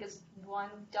one, I think is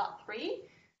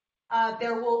 1.3,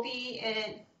 there will be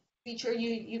a feature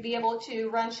you'll be able to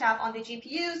run SHAP on the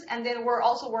GPUs. And then we're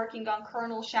also working on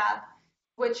kernel SHAP,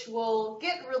 which will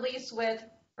get released with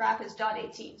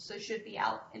rapids.18, so it should be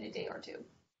out in a day or two.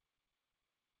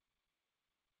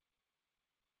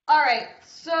 All right,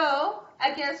 so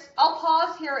I guess I'll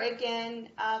pause here again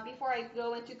before I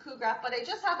go into cuGraph, but I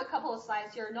just have a couple of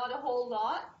slides here, not a whole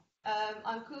lot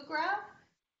on cuGraph.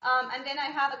 And then I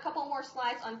have a couple more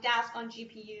slides on Dask on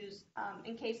GPUs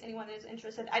in case anyone is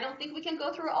interested. I don't think we can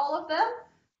go through all of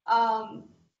them,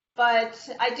 but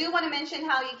I do want to mention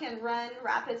how you can run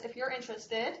Rapids if you're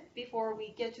interested before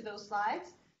we get to those slides.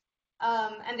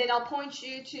 And then I'll point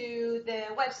you to the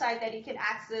website that you can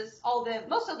access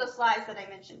most of the slides that I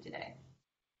mentioned today.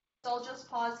 So I'll just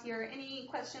pause here. Any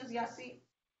questions, Yassi?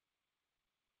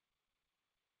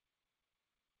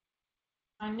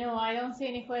 No, I don't see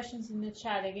any questions in the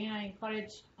chat. Again, I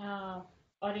encourage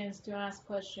audience to ask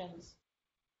questions.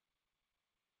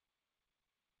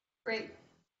 Great.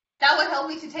 That would help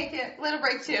me to take a little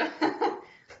break too.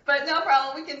 But no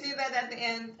problem, we can do that at the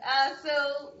end.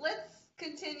 So let's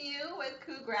continue with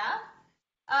cuGraph.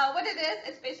 What it is,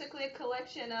 it's basically a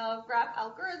collection of graph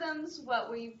algorithms.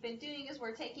 What we've been doing is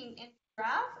we're taking in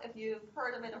graph. If you've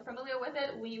heard of it or familiar with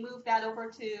it, we move that over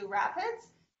to Rapids.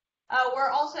 We're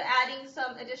also adding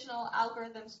some additional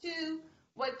algorithms too.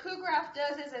 What cuGraph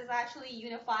does is it actually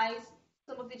unifies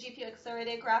some of the GPU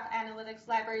accelerated graph analytics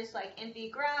libraries like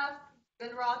NVGraph,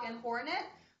 GunRock, and Hornet.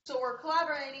 So we're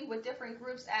collaborating with different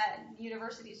groups at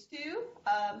universities too.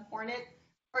 Hornet,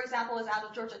 for example, is out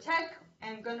of Georgia Tech,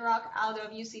 and GunRock out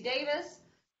of UC Davis.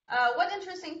 One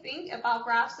interesting thing about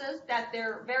graphs is that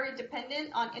they're very dependent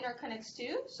on interconnects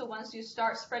too. So once you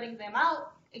start spreading them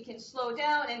out, it can slow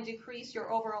down and decrease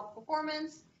your overall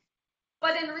performance.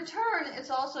 But in return, it's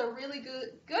also a really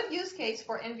good use case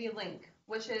for NVLink,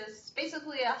 which is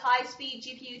basically a high-speed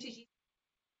GPU to GPU.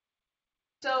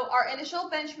 So our initial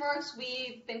benchmarks,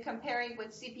 we've been comparing with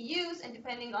CPUs, and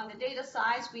depending on the data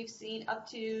size, we've seen up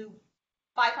to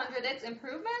 500x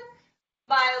improvement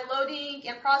by loading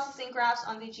and processing graphs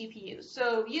on the GPU.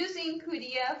 So using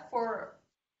cuDF for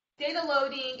data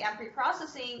loading and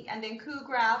pre-processing, and then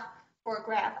cuGraph for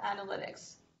graph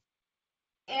analytics.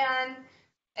 And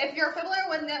if you're familiar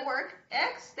with Network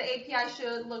X, the API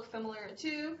should look familiar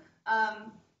too.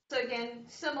 So again,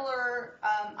 similar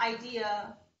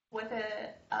idea with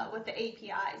the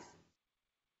APIs.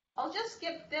 I'll just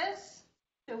skip this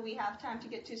so we have time to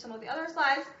get to some of the other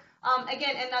slides.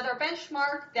 Again, another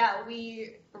benchmark that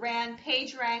we ran,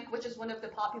 PageRank, which is one of the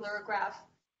popular graph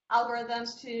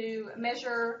algorithms to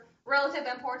measure relative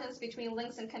importance between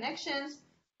links and connections.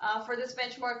 For this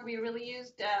benchmark, we really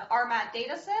used RMAT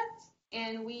datasets,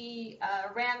 and we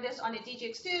ran this on a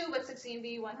DGX2 with 16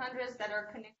 V100s that are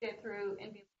connected through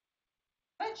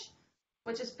NVLink,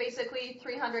 which is basically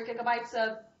 300 gigabytes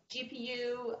of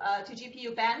GPU to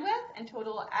GPU bandwidth and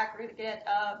total aggregate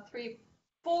of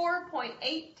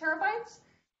 4.8 terabytes.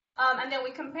 And then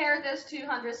we compare this to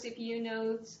 100 CPU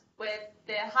nodes with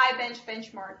the high bench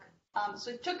benchmark. So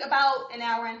it took about an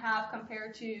hour and a half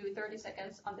compared to 30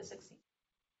 seconds on the 16.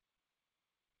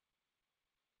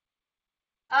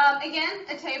 Again,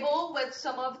 a table with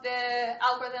some of the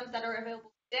algorithms that are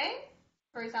available today.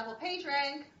 For example,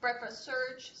 PageRank, breadth-first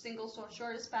search, single source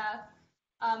shortest path.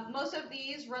 Most of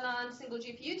these run on single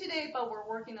GPU today, but we're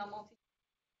working on multi.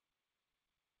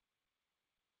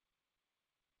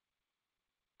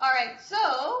 All right,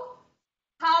 so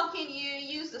how can you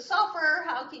use the software?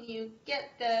 How can you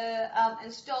get the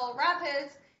install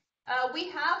Rapids? We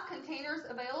have containers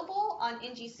available on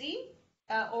NGC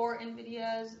or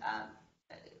NVIDIA's,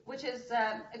 which is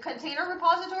a container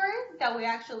repository that we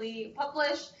actually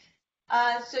publish.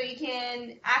 So you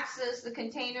can access the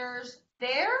containers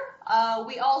there.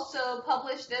 We also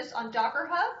publish this on Docker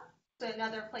Hub, so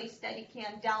another place that you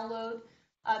can download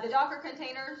the Docker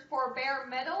containers for bare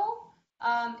metal.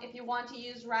 If you want to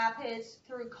use Rapids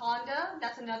through Conda,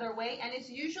 that's another way, and it's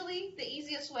usually the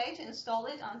easiest way to install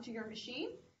it onto your machine.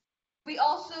 We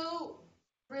also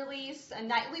release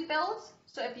nightly builds,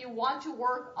 so if you want to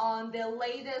work on the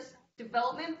latest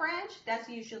development branch, that's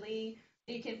usually,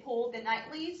 you can pull the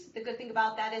nightlies. The good thing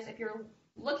about that is if you're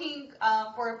looking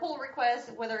for a pull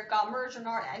request, whether it got merged or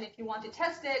not, and if you want to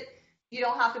test it, you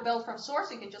don't have to build from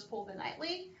source, you can just pull the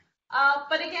nightly.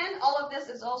 But again, all of this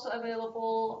is also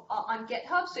available on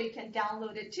GitHub, so you can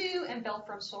download it too and build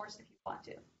from source if you want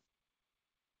to.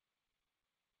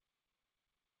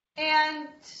 And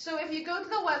so if you go to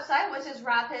the website, which is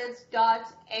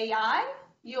rapids.ai,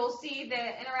 you'll see the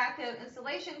interactive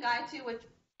installation guide too, which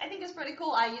I think is pretty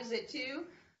cool. I use it too.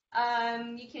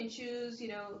 You can choose,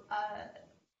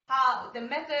 how the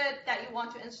method that you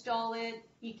want to install it.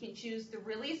 You can choose the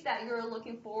release that you're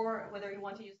looking for, whether you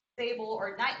want to use stable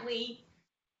or nightly.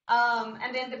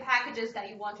 and then the packages that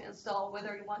you want to install,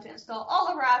 whether you want to install all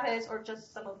of Rapids or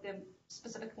just some of the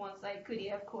specific ones like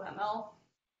cuDF, cuML.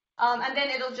 And then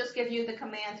it'll just give you the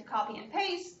command to copy and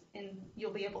paste, and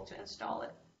you'll be able to install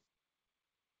it.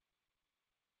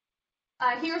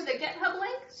 Here's the GitHub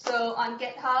link. So on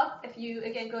GitHub, if you,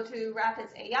 again, go to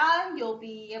Rapids AI, you'll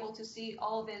be able to see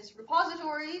all these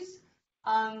repositories.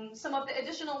 Some of the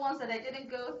additional ones that I didn't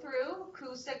go through,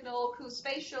 cuSignal,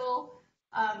 cuSpatial.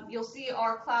 You'll see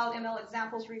our Cloud ML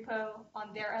examples repo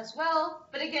on there as well.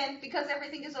 But again, because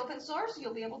everything is open source,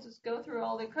 you'll be able to go through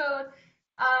all the code.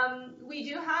 We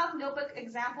do have notebook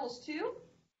examples too.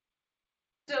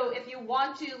 So if you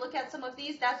want to look at some of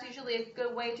these, that's usually a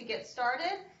good way to get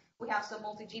started. We have some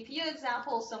multi-GPU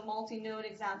examples, some multi-node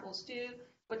examples too,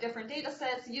 with different data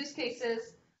sets, use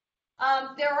cases.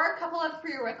 There are a couple of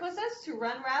prerequisites to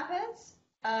run Rapids,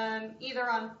 either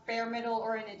on bare metal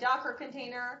or in a Docker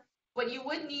container. What you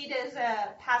would need is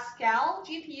a Pascal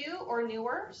GPU or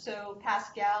newer, so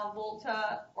Pascal,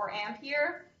 Volta, or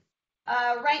Ampere.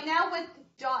 Right now with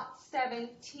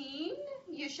 .17,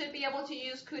 you should be able to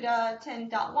use CUDA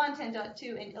 10.1,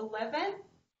 10.2, and 11.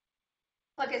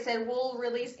 Like I said, we'll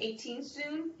release 18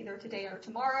 soon, either today or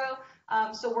tomorrow.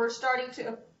 So we're starting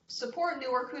to support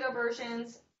newer CUDA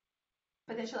versions,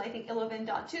 potentially I think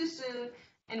 11.2 soon.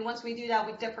 And once we do that,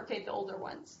 we deprecate the older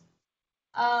ones.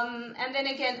 And then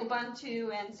again,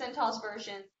 Ubuntu and CentOS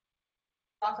version,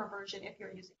 Docker version if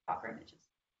you're using Docker images.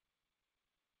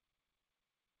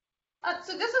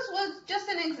 So this was just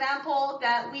an example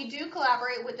that we do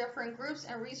collaborate with different groups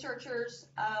and researchers.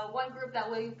 One group that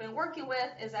we've been working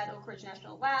with is at Oak Ridge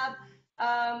National Lab.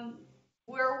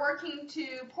 We're working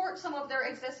to port some of their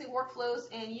existing workflows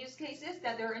and use cases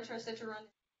that they're interested to run.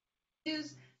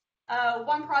 Use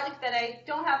one project that I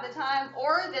don't have the time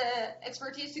or the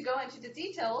expertise to go into the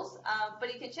details,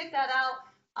 but you can check that out.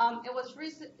 It was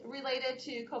related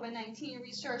to COVID-19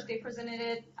 research. They presented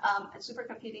it at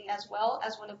supercomputing as well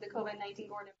as one of the COVID-19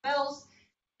 Gordon Bells.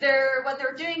 What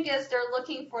they're doing is they're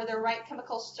looking for the right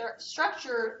chemical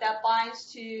structure that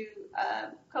binds to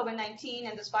COVID-19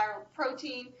 and this viral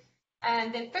protein,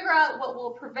 and then figure out what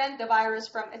will prevent the virus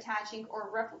from attaching or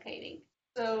replicating.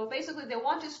 So basically, they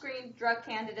want to screen drug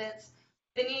candidates.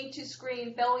 They need to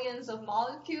screen billions of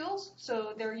molecules.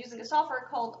 So they're using a software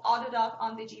called Autodoc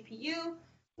on the GPU,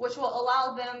 which will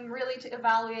allow them really to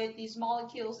evaluate these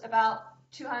molecules about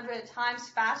 200 times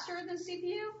faster than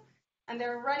CPU. And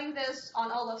they're running this on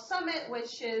all of Summit,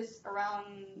 which is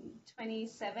around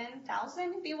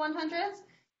 27,000 V100s.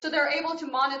 So they're able to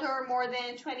monitor more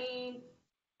than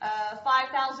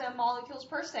 25,000 molecules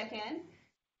per second.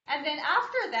 And then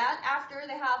after that, after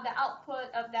they have the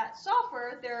output of that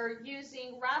software, they're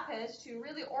using Rapids to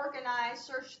really organize,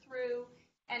 search through,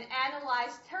 and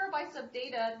analyze terabytes of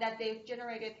data that they've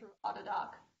generated through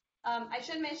Autodoc. I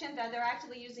should mention that they're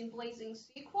actually using Blazing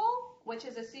SQL, which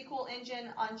is a SQL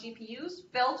engine on GPUs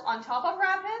built on top of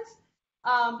Rapids,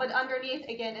 but underneath,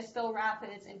 again, is still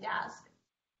Rapids and Dask.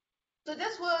 So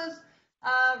this was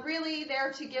really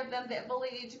there to give them the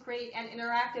ability to create an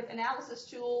interactive analysis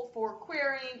tool for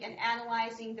querying and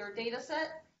analyzing their data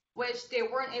set, which they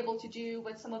weren't able to do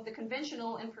with some of the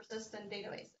conventional and persistent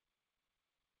databases.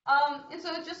 And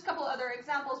so just a couple other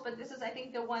examples, but this is, I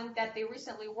think, the one that they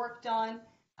recently worked on,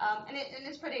 and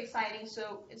it's pretty exciting.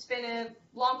 So it's been a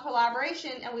long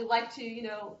collaboration, and we'd like to,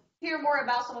 hear more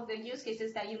about some of the use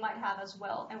cases that you might have as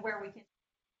well, and where we can.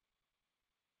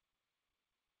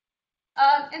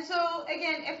 And so,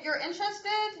 again, if you're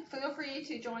interested, feel free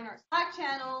to join our Slack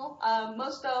channel.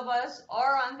 Most of us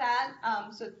are on that,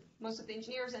 so most of the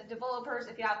engineers and developers,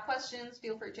 if you have questions,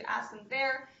 feel free to ask them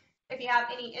there. If you have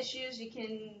any issues, you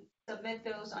can submit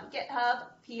those on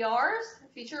GitHub, PRs,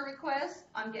 feature requests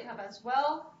on GitHub as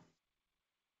well.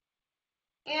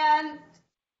 And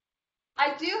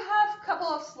I do have a couple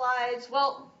of slides,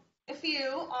 well, a few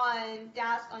on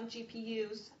Dask on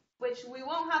GPUs, which we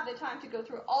won't have the time to go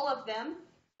through all of them,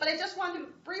 but I just want to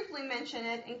briefly mention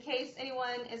it in case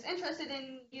anyone is interested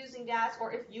in using Dask,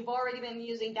 or if you've already been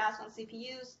using Dask on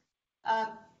CPUs,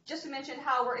 just to mention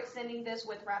how we're extending this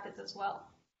with Rapids as well.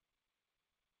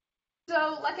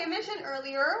 So like I mentioned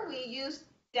earlier, we use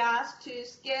Dask to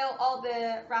scale all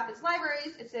the Rapids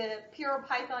libraries. It's a pure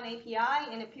Python API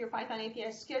and a pure Python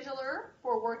API scheduler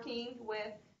for working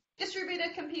with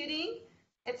distributed computing.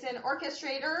 It's an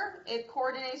orchestrator. It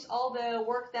coordinates all the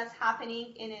work that's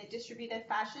happening in a distributed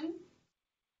fashion.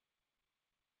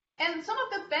 And some of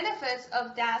the benefits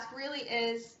of Dask really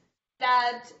is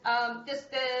that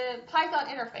the Python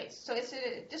interface. So it's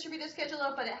a distributed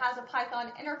scheduler, but it has a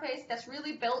Python interface that's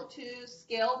really built to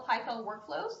scale Python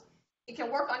workflows. It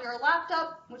can work on your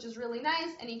laptop, which is really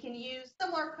nice, and you can use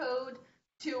similar code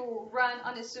to run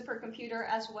on a supercomputer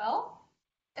as well.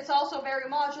 It's also very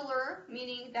modular,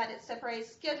 meaning that it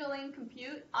separates scheduling,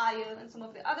 compute, I/O, and some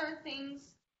of the other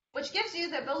things, which gives you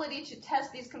the ability to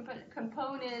test these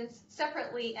components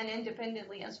separately and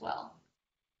independently as well.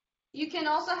 You can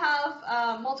also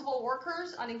have multiple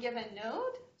workers on a given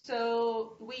node.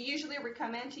 So we usually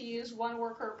recommend to use one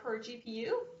worker per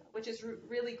GPU, which is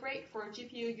really great for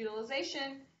GPU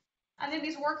utilization. And then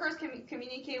these workers can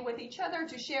communicate with each other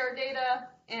to share data,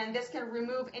 and this can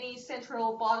remove any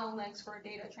central bottlenecks for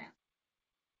data transfer.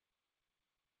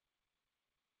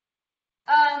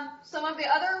 Some of the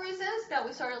other reasons that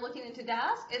we started looking into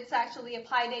Dask, it's actually a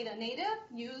PyData native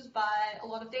used by a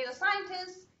lot of data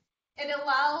scientists. It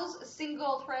allows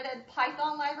single-threaded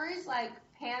Python libraries like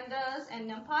Pandas and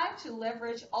NumPy to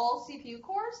leverage all CPU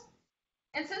cores.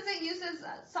 And since it uses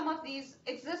some of these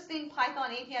existing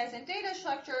Python APIs and data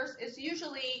structures, it's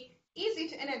usually easy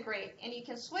to integrate, and you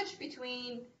can switch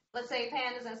between, let's say,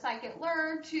 Pandas and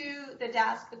scikit-learn to the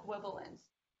Dask equivalents.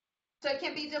 So it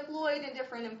can be deployed in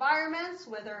different environments,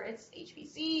 whether it's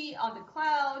HPC, on the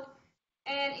cloud,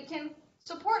 and it can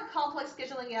support complex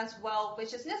scheduling as well,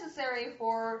 which is necessary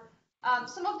for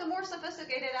some of the more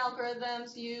sophisticated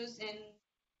algorithms used in,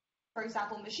 for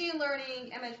example, machine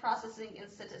learning, image processing,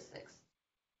 and statistics.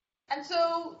 And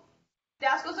so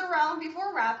Dask was around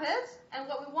before RAPIDS, and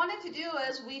what we wanted to do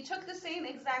is we took the same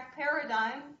exact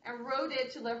paradigm and wrote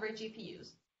it to leverage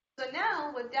GPUs. So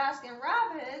now with Dask and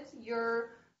RAPIDS, you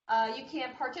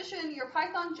can partition your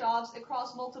Python jobs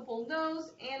across multiple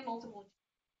nodes and multiple.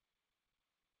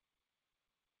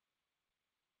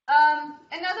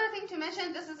 Another thing to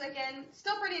mention, this is again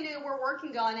still pretty new, we're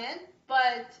working on it,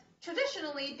 but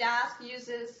traditionally Dask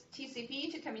uses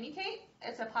TCP to communicate.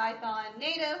 It's a Python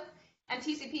native, and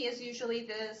TCP is usually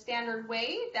the standard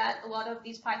way that a lot of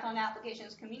these Python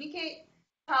applications communicate.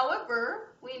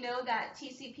 However, we know that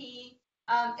TCP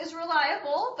is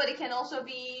reliable, but it can also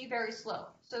be very slow.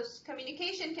 So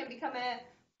communication can become a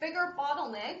bigger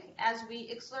bottleneck as we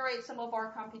accelerate some of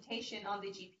our computation on the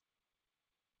GPU.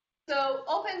 So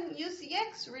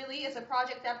OpenUCX really is a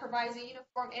project that provides a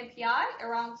uniform MPI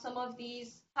around some of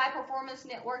these high-performance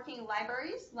networking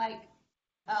libraries like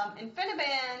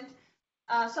InfiniBand,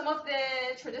 some of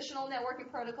the traditional networking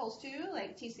protocols too,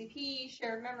 like TCP,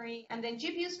 shared memory, and then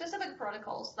GPU-specific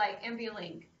protocols like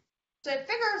NVLink. So it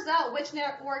figures out which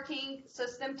networking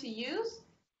system to use.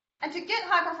 And to get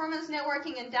high-performance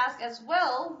networking in Dask as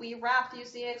well, we wrapped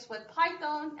UCX with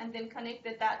Python and then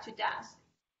connected that to Dask.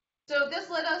 So this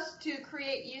led us to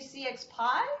create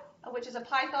UCXPy, which is a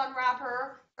Python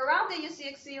wrapper around the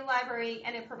UCXC library,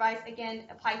 and it provides, again,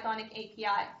 a Pythonic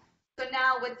API. So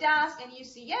now with Dask and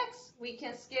UCX, we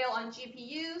can scale on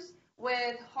GPUs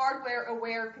with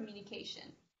hardware-aware communication.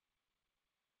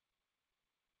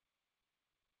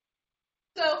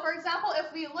 So for example,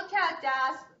 if we look at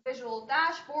Dask visual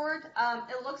dashboard,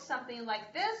 it looks something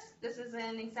like this. This is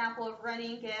an example of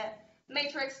running a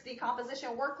matrix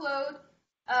decomposition workload.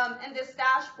 In this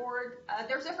dashboard,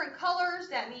 there's different colors.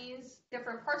 That means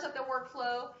different parts of the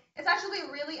workflow. It's actually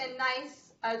really a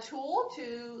nice tool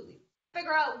to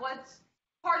figure out what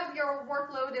part of your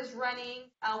workload is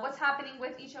running, what's happening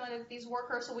with each one of these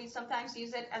workers. So we sometimes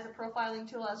use it as a profiling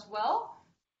tool as well.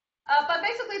 But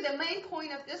basically, the main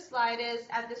point of this slide is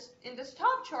in this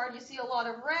top chart, you see a lot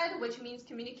of red, which means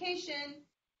communication.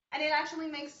 And it actually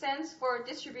makes sense for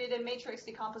distributed matrix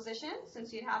decomposition,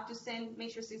 since you have to send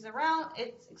matrices around.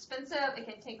 It's expensive. It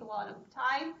can take a lot of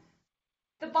time.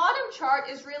 The bottom chart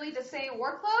is really the same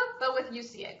workload, but with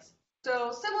UCX.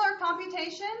 So similar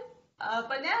computation,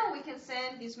 but now we can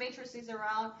send these matrices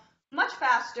around much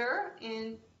faster.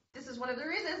 And this is one of the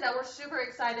reasons that we're super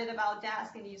excited about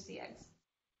Dask and UCX.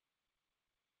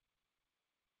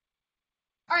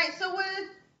 All right, so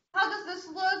how does this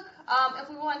look? If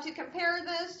we want to compare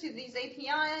this to these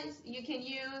APIs, you can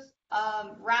use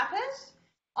RAPIDS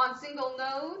on single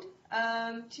node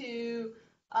to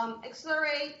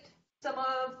accelerate some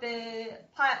of the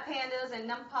Pandas and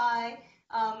NumPy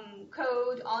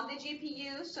code on the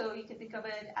GPU. So you can think of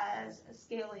it as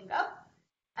scaling up.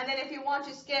 And then if you want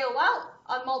to scale out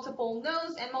on multiple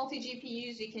nodes and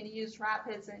multi-GPUs, you can use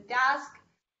RAPIDS and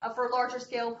Dask for larger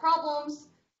scale problems.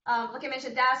 Like I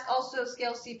mentioned, Dask also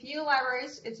scales CPU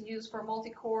libraries. It's used for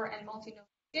multi-core and multi-node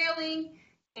scaling.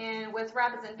 And with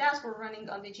RAPIDS and Dask, we're running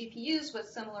on the GPUs with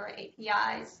similar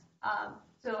APIs.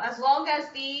 So as long as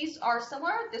these are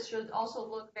similar, this should also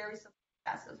look very similar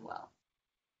to Dask as well.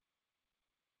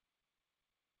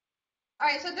 All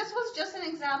right, so this was just an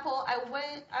example. I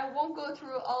won't go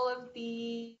through all of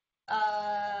the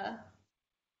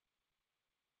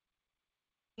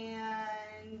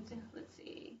And let's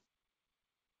see.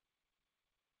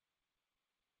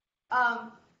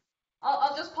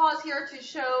 I'll just pause here to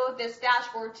show this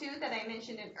dashboard too that I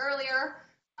mentioned it earlier.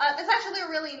 It's actually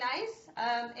really nice.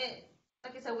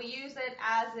 Like I said, we use it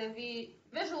as a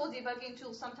visual debugging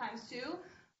tool sometimes too.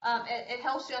 It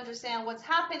helps you understand what's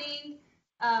happening.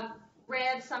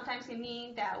 Red sometimes can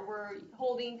mean that we're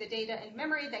holding the data in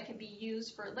memory that can be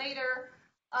used for later.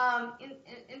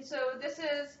 And so this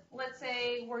is, let's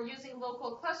say we're using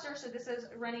local cluster, so this is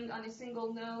running on a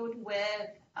single node with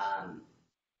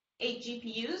 8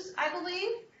 GPUs, I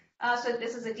believe. So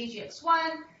this is a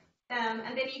DGX1.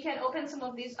 And then you can open some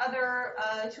of these other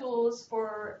tools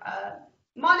for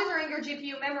monitoring your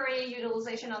GPU memory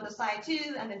utilization on the side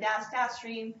too, and the Dask task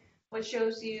stream, which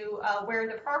shows you where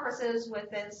the progress is with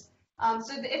this.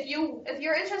 So if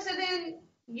you're interested in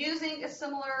using a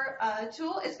similar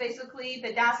tool, it's basically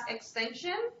the Dask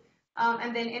extension,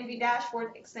 and then NV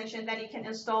dashboard extension that you can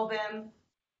install them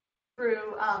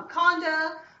through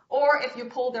Conda, or if you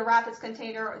pull the Rapids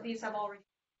container, these have already.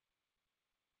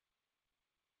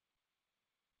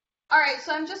 All right,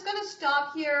 so I'm just going to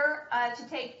stop here to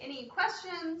take any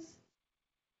questions,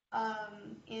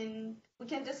 and we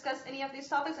can discuss any of these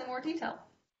topics in more detail.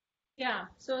 Yeah,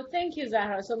 so thank you,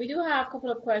 Zahra. So we do have a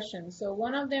couple of questions. So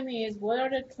one of them is, what are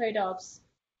the trade-offs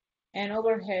and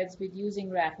overheads with using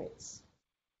Rapids?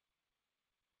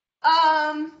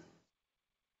 Okay,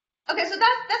 so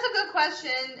that's a good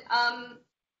question.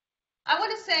 I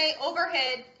want to say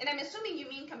overhead, and I'm assuming you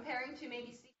mean comparing to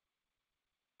maybe C.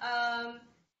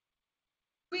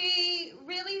 We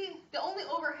really, the only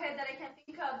overhead that I can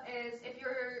think of is if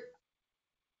your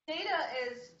data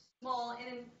is small, and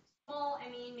in small, I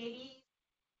mean maybe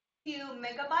a few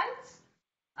megabytes.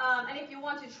 And if you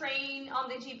want to train on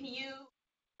the GPU,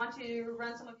 want to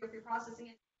run some of your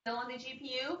preprocessing on the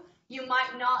GPU, you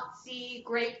might not see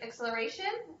great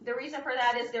acceleration. The reason for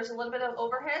that is there's a little bit of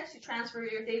overhead to transfer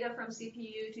your data from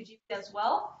CPU to GPU as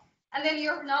well. And then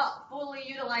you're not fully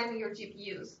utilizing your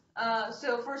GPUs.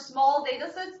 So for small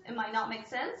data sets, it might not make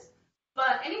sense.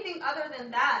 But anything other than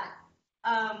that,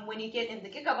 when you get in the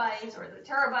gigabytes or the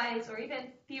terabytes or even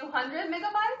a few hundred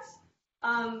megabytes,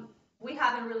 we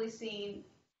haven't really seen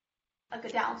like a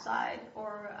downside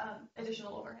or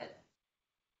additional overhead.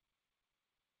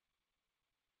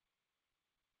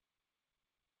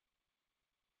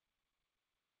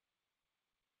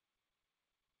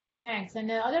 Thanks. And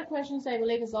the other questions I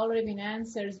believe has already been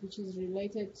answered, which is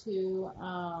related to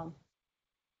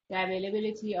the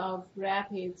availability of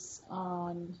Rapids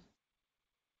on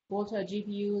Volta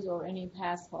GPUs or any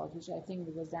pass fault, which I think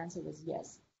the answer was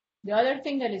yes. The other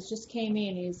thing that is just came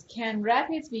in is, can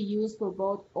Rapids be used for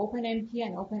both OpenMP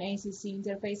and OpenACC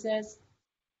interfaces?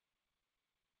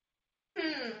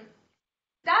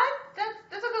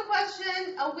 That's a good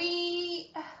question.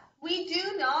 We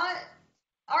do not.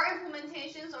 Our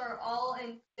implementations are all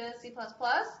in C++.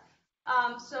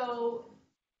 So,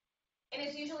 and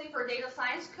it's usually for data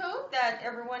science code that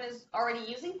everyone is already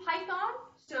using Python.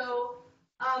 So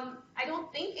I don't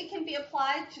think it can be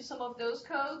applied to some of those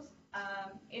codes.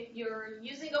 If you're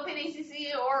using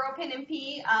OpenACC or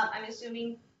OpenMP, I'm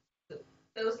assuming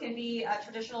those can be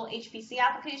traditional HPC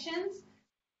applications.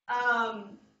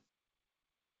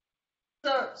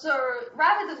 So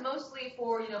Rapids is mostly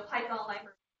for Python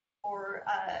library or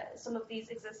some of these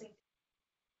existing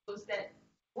codes that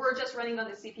were just running on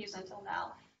the CPUs until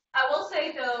now. I will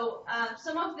say though,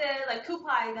 some of the like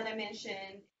cuPy that I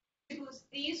mentioned,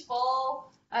 these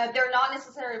fall. They're not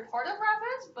necessarily part of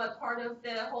Rapids, but part of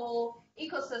the whole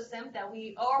ecosystem that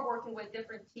we are working with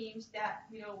different teams that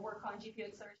work on GPU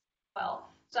acceleration as well.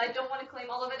 So I don't want to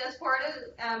claim all of it as part of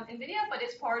NVIDIA, but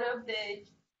it's part of the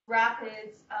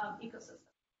Rapids ecosystem.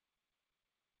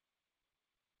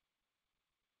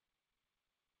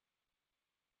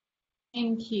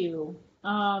 Thank you.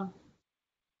 Are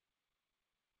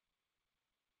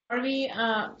we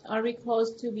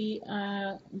close to be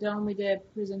done with the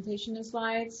presentation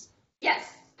slides?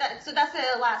 Yes. So that's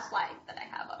the last slide that I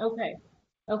have up.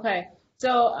 Okay.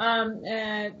 So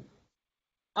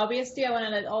obviously, I want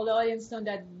to let all the audience know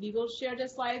that we will share the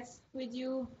slides with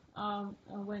you.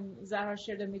 When Zahra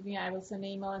shared them with me, I will send an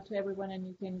email to everyone, and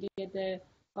you can get the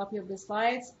copy of the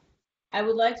slides. I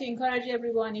would like to encourage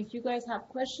everyone, if you guys have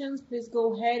questions, please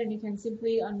go ahead and you can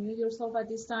simply unmute yourself at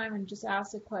this time and just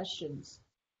ask the questions.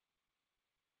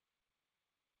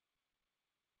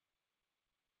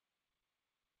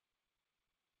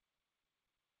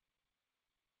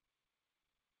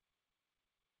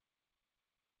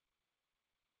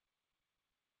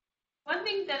 One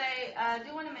thing that I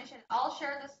do want to mention, I'll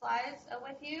share the slides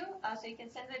with you, so you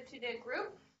can send it to the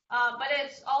group. But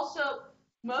it's also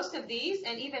most of these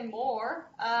and even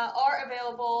more are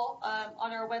available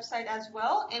on our website as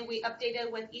well, and we update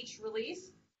it with each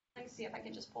release. Let me see if I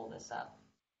can just pull this up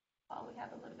while we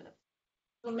have a little bit of.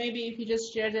 So maybe if you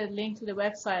just share the link to the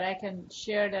website, I can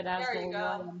share that as There you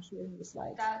well go. while I'm sharing the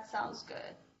slides. That sounds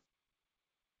good.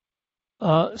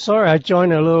 Sorry, I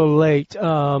joined a little late.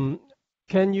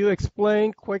 Can you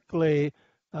explain quickly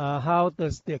how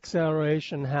does the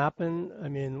acceleration happen? I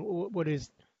mean, what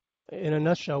is, in a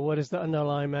nutshell, what is the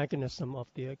underlying mechanism of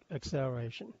the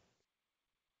acceleration?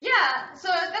 Yeah, so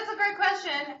that's a great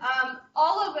question.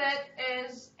 All of it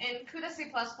is in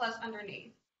cuDF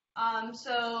underneath.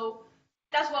 So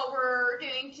that's what we're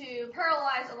doing to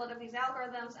parallelize a lot of these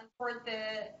algorithms and port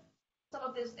some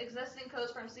of this existing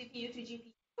codes from CPU to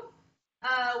GPU.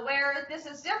 Where this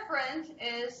is different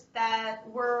is that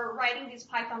we're writing these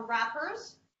Python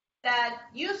wrappers that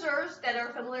users that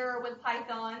are familiar with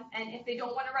Python, and if they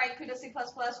don't want to write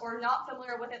cuDF or not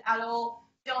familiar with it at all,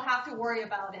 don't have to worry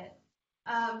about it.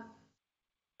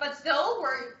 But still,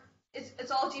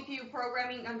 it's all GPU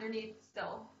programming underneath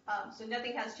still, so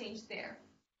nothing has changed there.